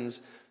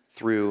happens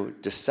through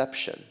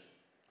deception.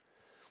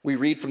 We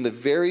read from the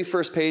very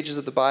first pages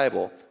of the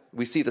Bible,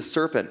 we see the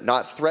serpent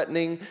not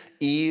threatening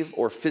Eve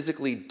or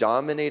physically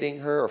dominating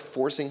her or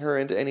forcing her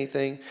into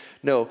anything.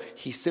 No,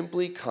 he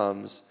simply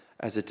comes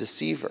as a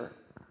deceiver.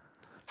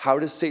 How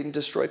does Satan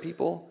destroy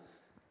people?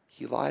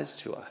 He lies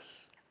to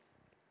us.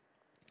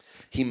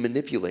 He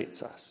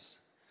manipulates us.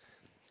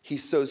 He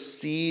sows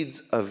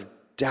seeds of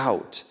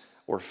doubt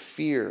or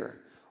fear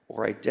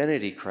or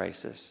identity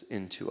crisis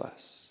into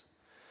us.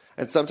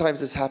 And sometimes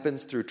this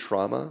happens through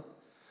trauma.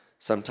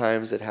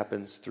 Sometimes it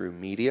happens through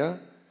media.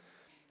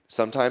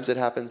 Sometimes it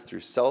happens through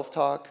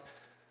self-talk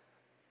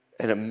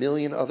and a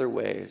million other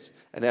ways.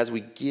 And as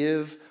we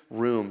give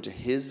room to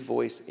his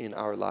voice in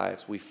our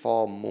lives, we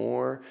fall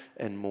more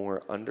and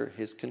more under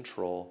his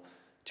control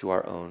to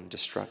our own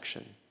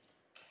destruction.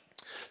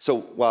 So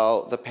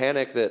while the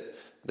panic while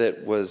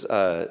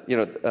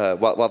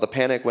the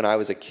panic when I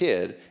was a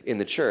kid in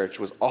the church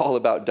was all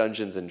about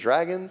Dungeons and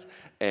Dragons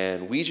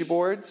and Ouija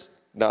boards,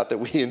 not that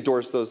we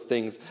endorse those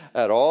things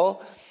at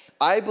all,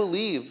 I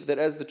believe that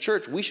as the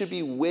church, we should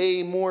be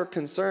way more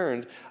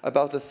concerned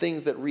about the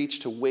things that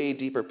reach to way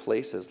deeper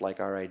places like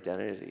our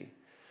identity.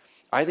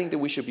 I think that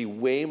we should be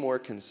way more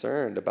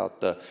concerned about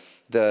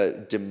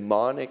the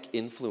demonic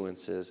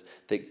influences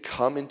that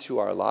come into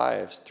our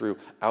lives through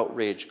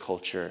outrage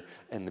culture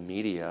and the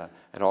media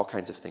and all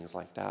kinds of things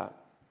like that.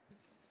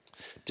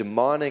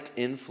 Demonic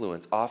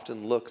influence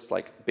often looks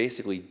like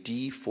basically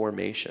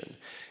deformation.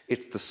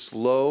 It's the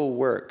slow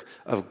work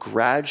of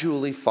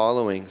gradually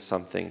following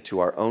something to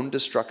our own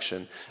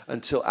destruction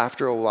until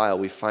after a while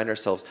we find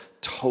ourselves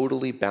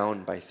totally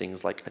bound by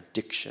things like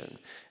addiction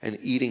and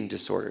eating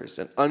disorders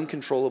and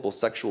uncontrollable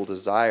sexual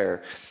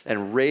desire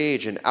and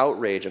rage and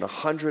outrage and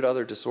 100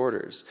 other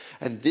disorders.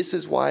 And this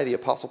is why the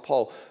Apostle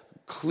Paul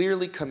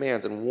clearly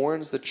commands and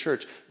warns the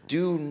church,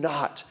 do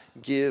not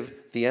give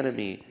the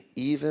enemy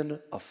even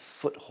a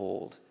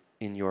foothold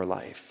in your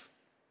life.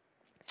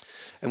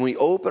 And we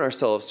open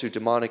ourselves to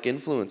demonic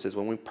influences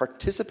when we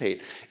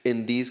participate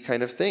in these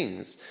kind of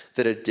things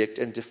that addict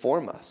and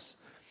deform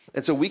us.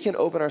 And so we can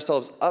open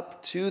ourselves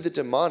up to the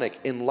demonic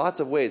in lots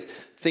of ways.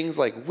 Things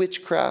like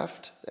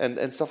witchcraft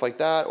and stuff like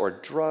that, or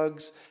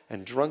drugs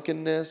and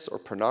drunkenness or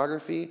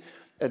pornography.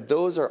 And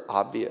those are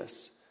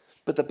obvious.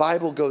 But the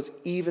Bible goes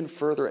even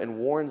further and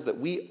warns that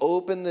we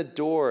open the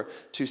door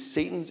to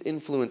Satan's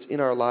influence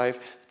in our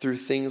life through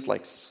things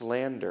like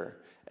slander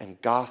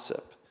and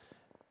gossip,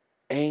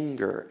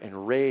 anger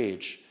and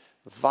rage,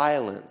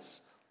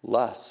 violence,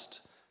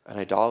 lust, and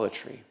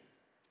idolatry.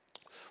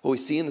 What we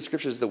see in the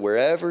scriptures is that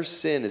wherever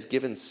sin is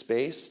given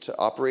space to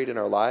operate in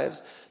our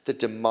lives, the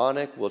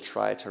demonic will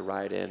try to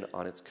ride in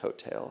on its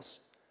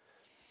coattails.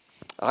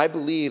 I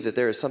believe that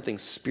there is something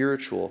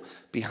spiritual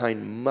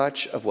behind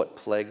much of what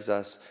plagues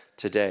us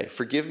today.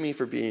 Forgive me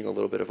for being a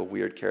little bit of a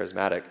weird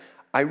charismatic.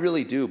 I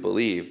really do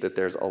believe that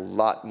there's a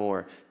lot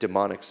more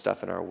demonic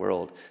stuff in our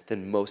world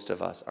than most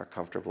of us are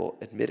comfortable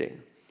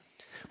admitting.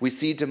 We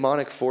see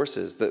demonic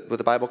forces, what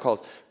the Bible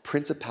calls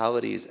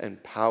principalities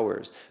and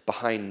powers,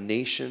 behind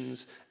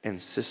nations and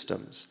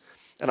systems.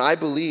 And I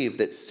believe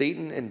that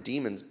Satan and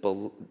demons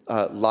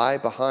lie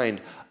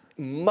behind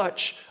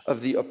much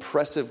of the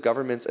oppressive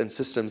governments and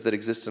systems that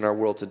exist in our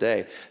world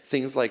today.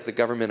 Things like the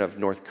government of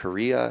North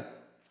Korea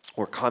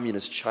or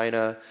communist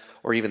China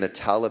or even the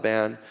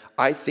Taliban.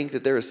 I think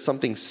that there is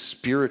something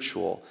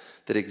spiritual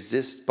that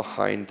exists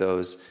behind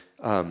those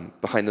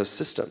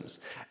systems.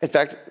 In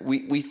fact,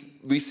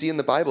 we see in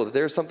the Bible that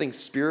there is something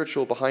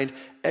spiritual behind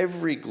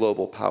every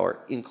global power,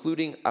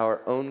 including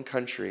our own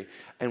country,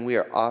 and we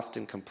are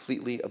often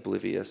completely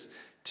oblivious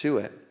to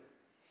it.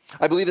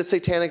 I believe that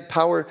satanic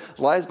power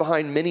lies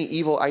behind many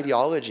evil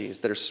ideologies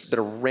that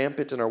are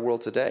rampant in our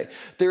world today.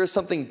 There is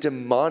something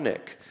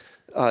demonic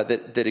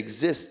that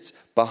exists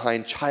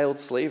behind child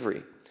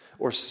slavery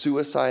or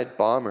suicide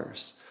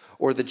bombers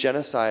or the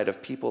genocide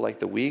of people like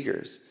the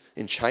Uyghurs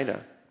in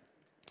China.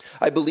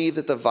 I believe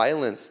that the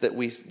violence that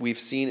we've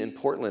seen in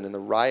Portland and the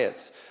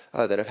riots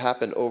that have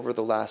happened over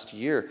the last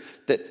year,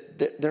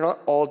 that they're not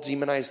all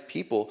demonized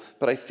people,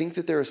 but I think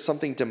that there is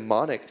something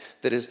demonic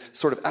that is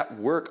sort of at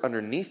work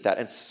underneath that.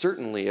 And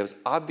certainly it was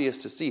obvious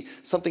to see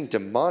something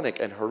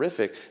demonic and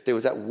horrific that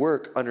was at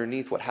work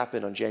underneath what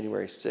happened on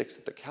January 6th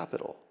at the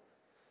Capitol.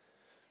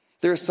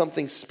 There is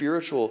something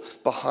spiritual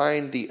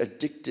behind the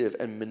addictive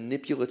and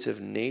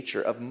manipulative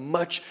nature of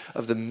much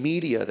of the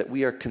media that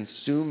we are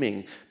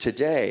consuming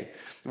today.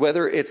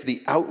 Whether it's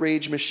the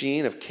outrage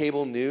machine of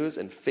cable news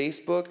and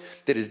Facebook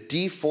that is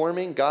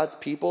deforming God's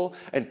people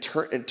and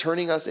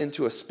turning us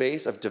into a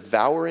space of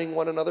devouring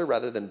one another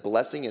rather than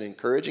blessing and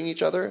encouraging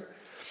each other,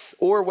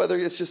 or whether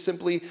it's just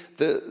simply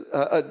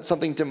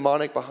something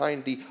demonic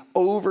behind the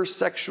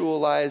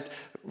over-sexualized,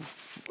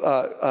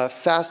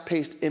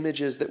 fast-paced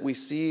images that we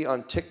see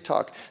on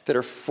TikTok that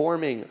are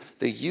forming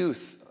the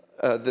youth,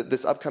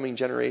 this upcoming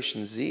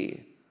Generation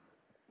Z.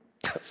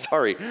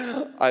 Sorry,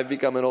 I've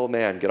become an old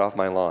man. Get off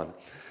my lawn.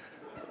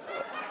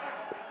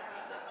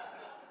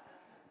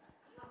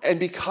 And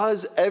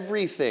because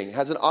everything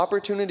has an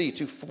opportunity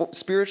to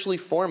spiritually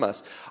form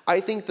us,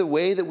 I think the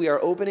way that we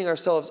are opening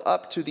ourselves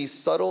up to these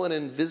subtle and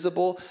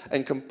invisible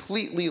and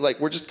completely,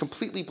 we're just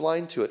completely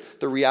blind to it,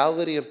 the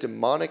reality of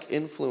demonic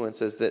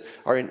influences that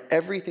are in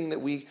everything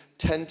that we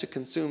tend to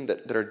consume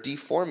that are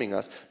deforming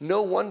us.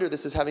 No wonder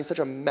this is having such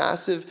a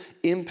massive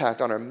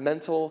impact on our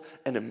mental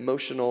and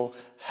emotional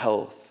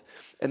health.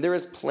 And there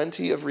is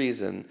plenty of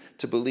reason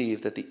to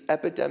believe that the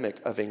epidemic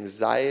of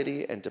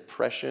anxiety and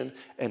depression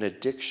and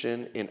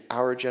addiction in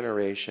our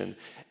generation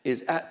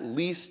is at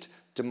least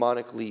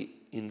demonically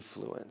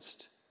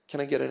influenced.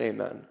 Can I get an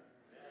amen?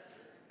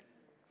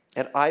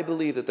 And I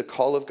believe that the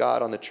call of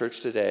God on the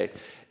church today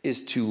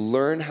is to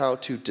learn how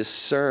to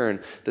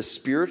discern the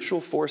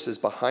spiritual forces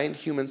behind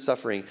human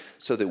suffering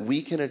so that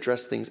we can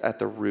address things at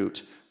the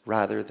root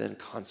rather than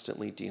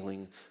constantly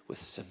dealing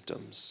with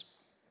symptoms.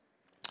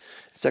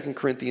 2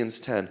 Corinthians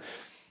 10,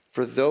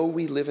 for though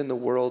we live in the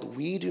world,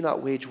 we do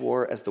not wage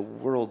war as the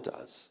world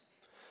does.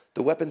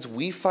 The weapons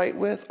we fight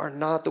with are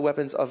not the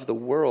weapons of the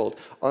world.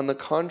 On the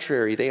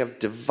contrary, they have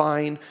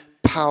divine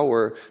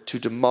power to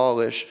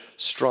demolish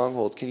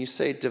strongholds. Can you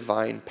say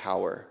divine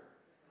power?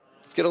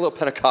 Let's get a little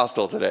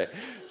Pentecostal today.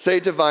 Say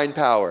divine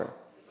power.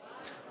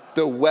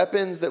 The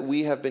weapons that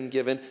we have been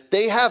given,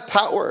 they have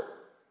power.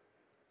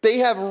 They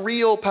have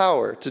real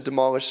power to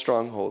demolish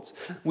strongholds.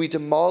 We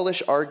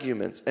demolish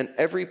arguments and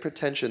every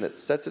pretension that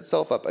sets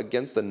itself up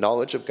against the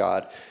knowledge of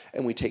God,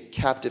 and we take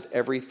captive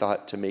every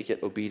thought to make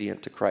it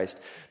obedient to Christ.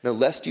 Now,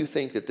 lest you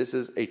think that this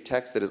is a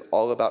text that is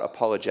all about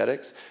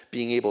apologetics,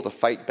 being able to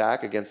fight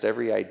back against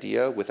every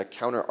idea with a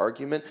counter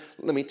argument,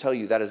 let me tell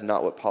you, that is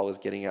not what Paul is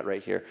getting at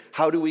right here.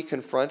 How do we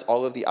confront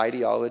all of the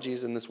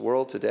ideologies in this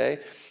world today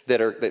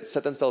that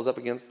set themselves up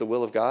against the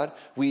will of God?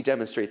 We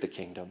demonstrate the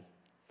kingdom.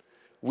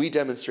 We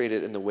demonstrate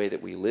it in the way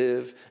that we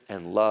live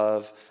and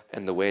love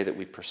and the way that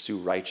we pursue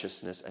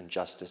righteousness and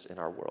justice in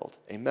our world.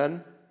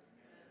 Amen?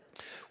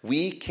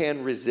 We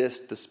can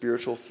resist the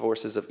spiritual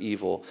forces of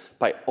evil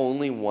by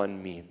only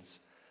one means,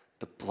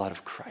 the blood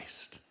of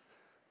Christ,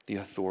 the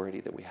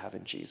authority that we have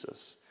in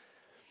Jesus.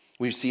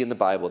 We see in the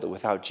Bible that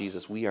without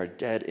Jesus, we are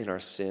dead in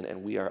our sin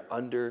and we are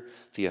under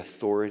the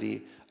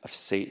authority of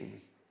Satan.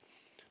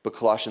 But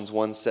Colossians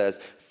 1 says,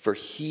 for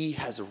he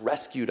has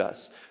rescued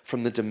us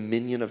from the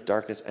dominion of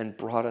darkness and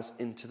brought us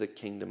into the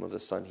kingdom of the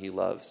Son he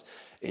loves,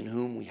 in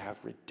whom we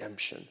have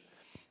redemption,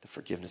 the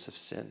forgiveness of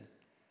sin.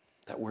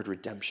 That word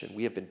redemption,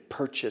 we have been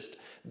purchased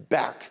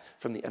back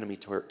from the enemy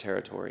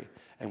territory,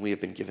 and we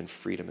have been given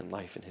freedom and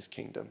life in his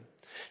kingdom.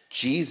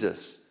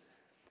 Jesus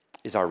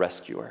is our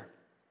rescuer.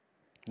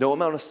 No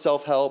amount of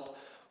self-help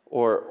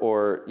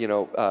or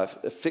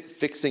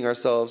fixing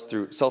ourselves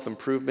through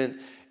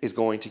self-improvement is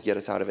going to get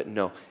us out of it.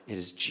 No, it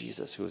is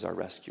Jesus who is our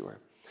rescuer.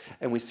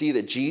 And we see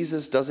that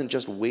Jesus doesn't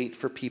just wait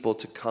for people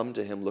to come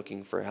to him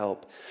looking for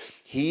help.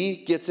 He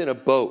gets in a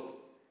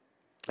boat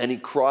and he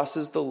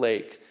crosses the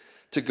lake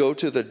to go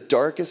to the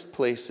darkest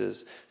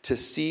places to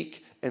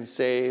seek and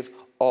save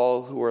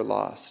all who are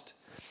lost.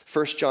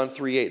 1 John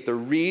 3:8, the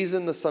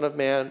reason the Son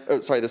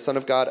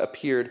of God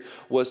appeared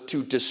was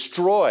to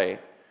destroy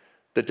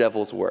the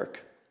devil's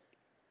work.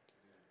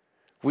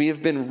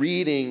 We've been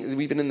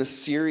in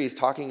this series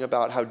talking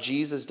about how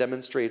Jesus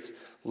demonstrates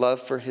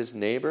love for his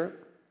neighbor.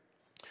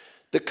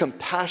 The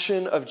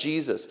compassion of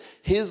Jesus,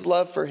 his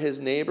love for his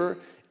neighbor,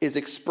 is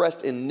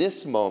expressed in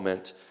this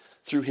moment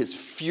through his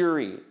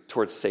fury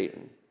towards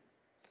Satan.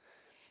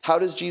 How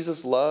does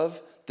Jesus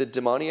love the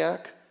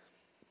demoniac?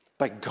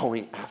 By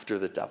going after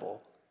the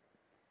devil.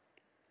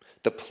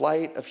 The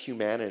plight of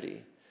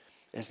humanity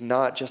is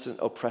not just an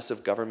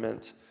oppressive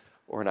government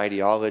or an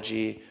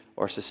ideology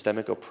or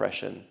systemic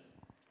oppression,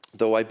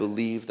 though I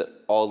believe that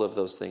all of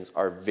those things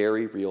are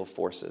very real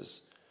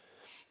forces.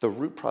 The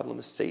root problem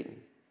is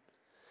Satan.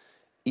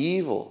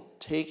 Evil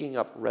taking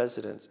up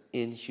residence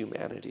in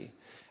humanity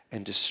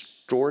and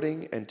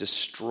distorting and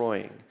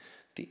destroying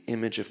the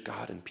image of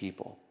God in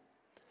people.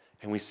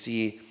 And we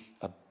see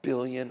a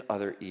billion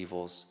other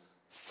evils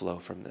flow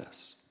from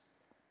this.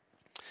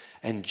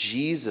 And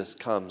Jesus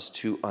comes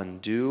to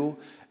undo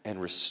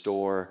and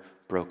restore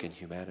broken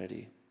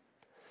humanity.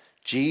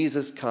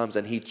 Jesus comes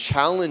and he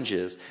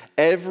challenges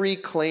every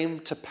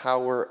claim to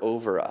power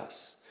over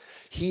us.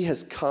 He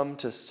has come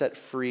to set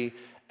free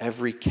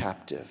every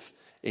captive,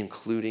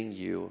 including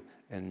you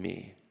and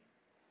me.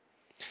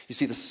 You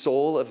see, the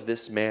soul of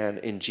this man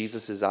in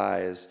Jesus'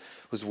 eyes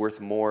was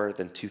worth more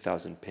than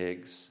 2,000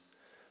 pigs,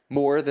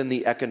 more than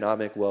the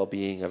economic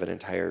well-being of an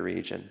entire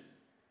region.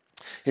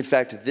 In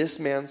fact, this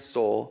man's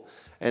soul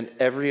and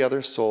every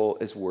other soul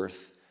is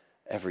worth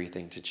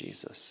everything to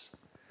Jesus.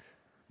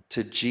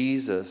 To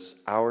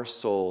Jesus, our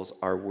souls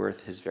are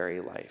worth his very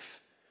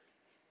life.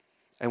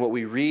 And what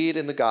we read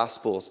in the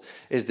Gospels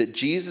is that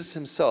Jesus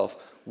himself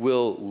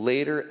will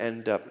later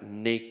end up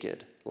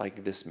naked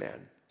like this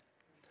man.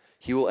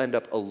 He will end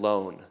up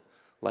alone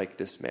like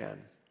this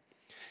man.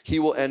 He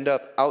will end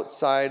up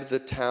outside the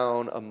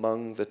town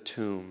among the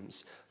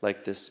tombs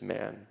like this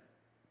man.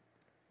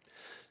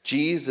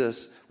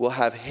 Jesus will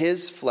have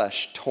his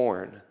flesh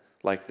torn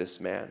like this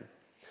man.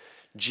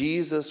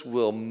 Jesus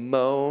will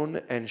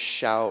moan and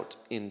shout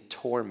in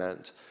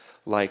torment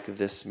like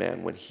this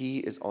man when he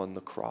is on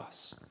the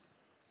cross.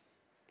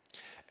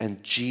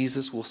 And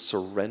Jesus will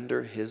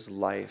surrender his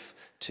life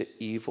to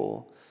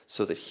evil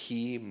so that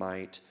he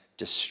might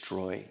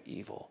destroy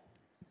evil.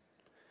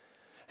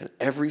 And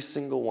every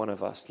single one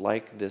of us,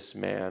 like this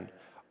man,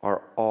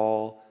 are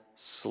all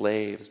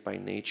slaves by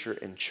nature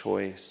and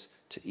choice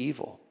to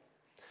evil.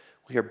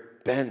 We are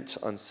bent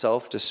on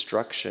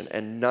self-destruction,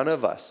 and none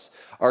of us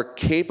are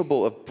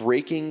capable of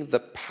breaking the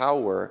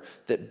power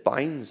that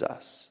binds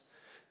us.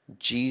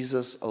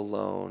 Jesus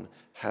alone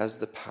has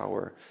the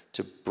power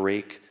to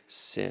break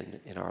sin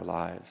in our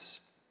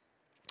lives.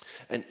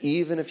 And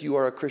even if you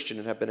are a Christian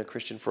and have been a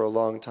Christian for a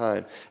long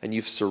time, and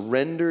you've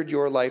surrendered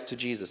your life to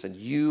Jesus, and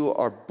you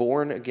are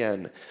born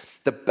again,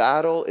 the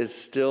battle is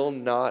still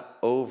not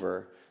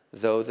over,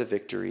 though the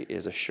victory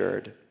is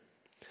assured.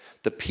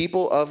 The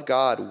people of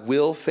God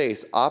will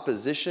face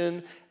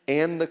opposition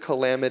and the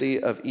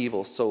calamity of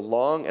evil so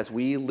long as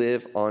we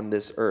live on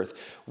this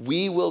earth.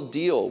 We will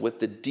deal with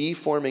the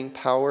deforming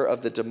power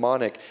of the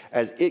demonic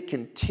as it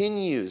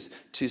continues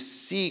to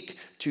seek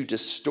to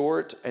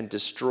distort and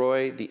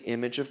destroy the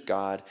image of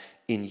God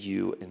in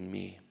you and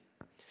me.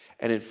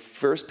 And in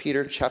 1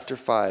 Peter chapter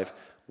 5,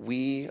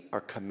 we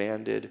are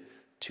commanded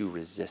to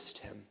resist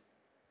him.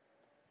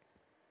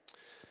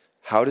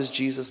 How does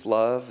Jesus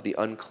love the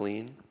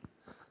unclean?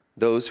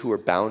 Those who are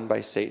bound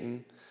by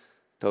Satan,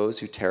 those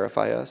who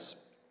terrify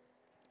us?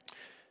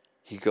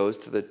 He goes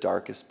to the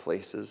darkest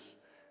places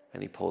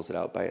and he pulls it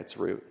out by its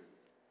root.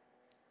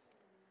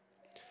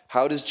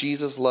 How does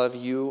Jesus love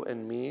you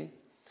and me?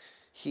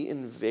 He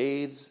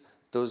invades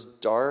those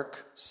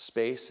dark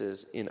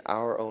spaces in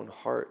our own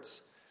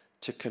hearts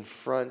to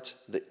confront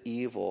the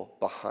evil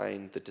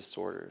behind the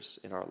disorders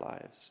in our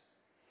lives.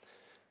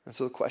 And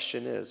so the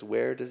question is,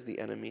 where does the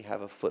enemy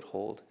have a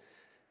foothold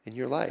in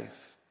your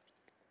life?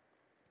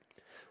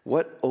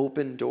 What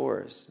open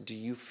doors do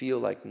you feel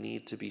like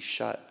need to be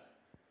shut?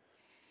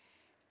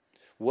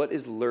 What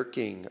is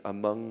lurking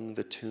among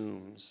the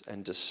tombs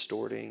and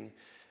distorting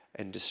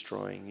and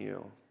destroying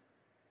you?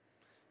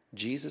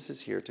 Jesus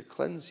is here to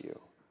cleanse you.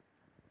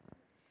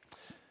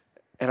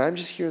 And I'm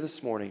just here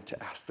this morning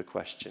to ask the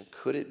question,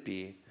 could it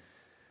be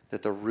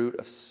that the root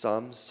of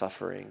some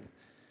suffering,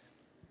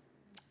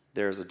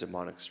 there's a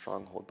demonic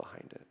stronghold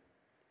behind it?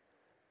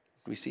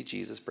 We see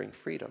Jesus bring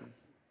freedom.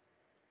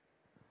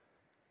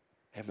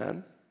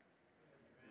 Amen?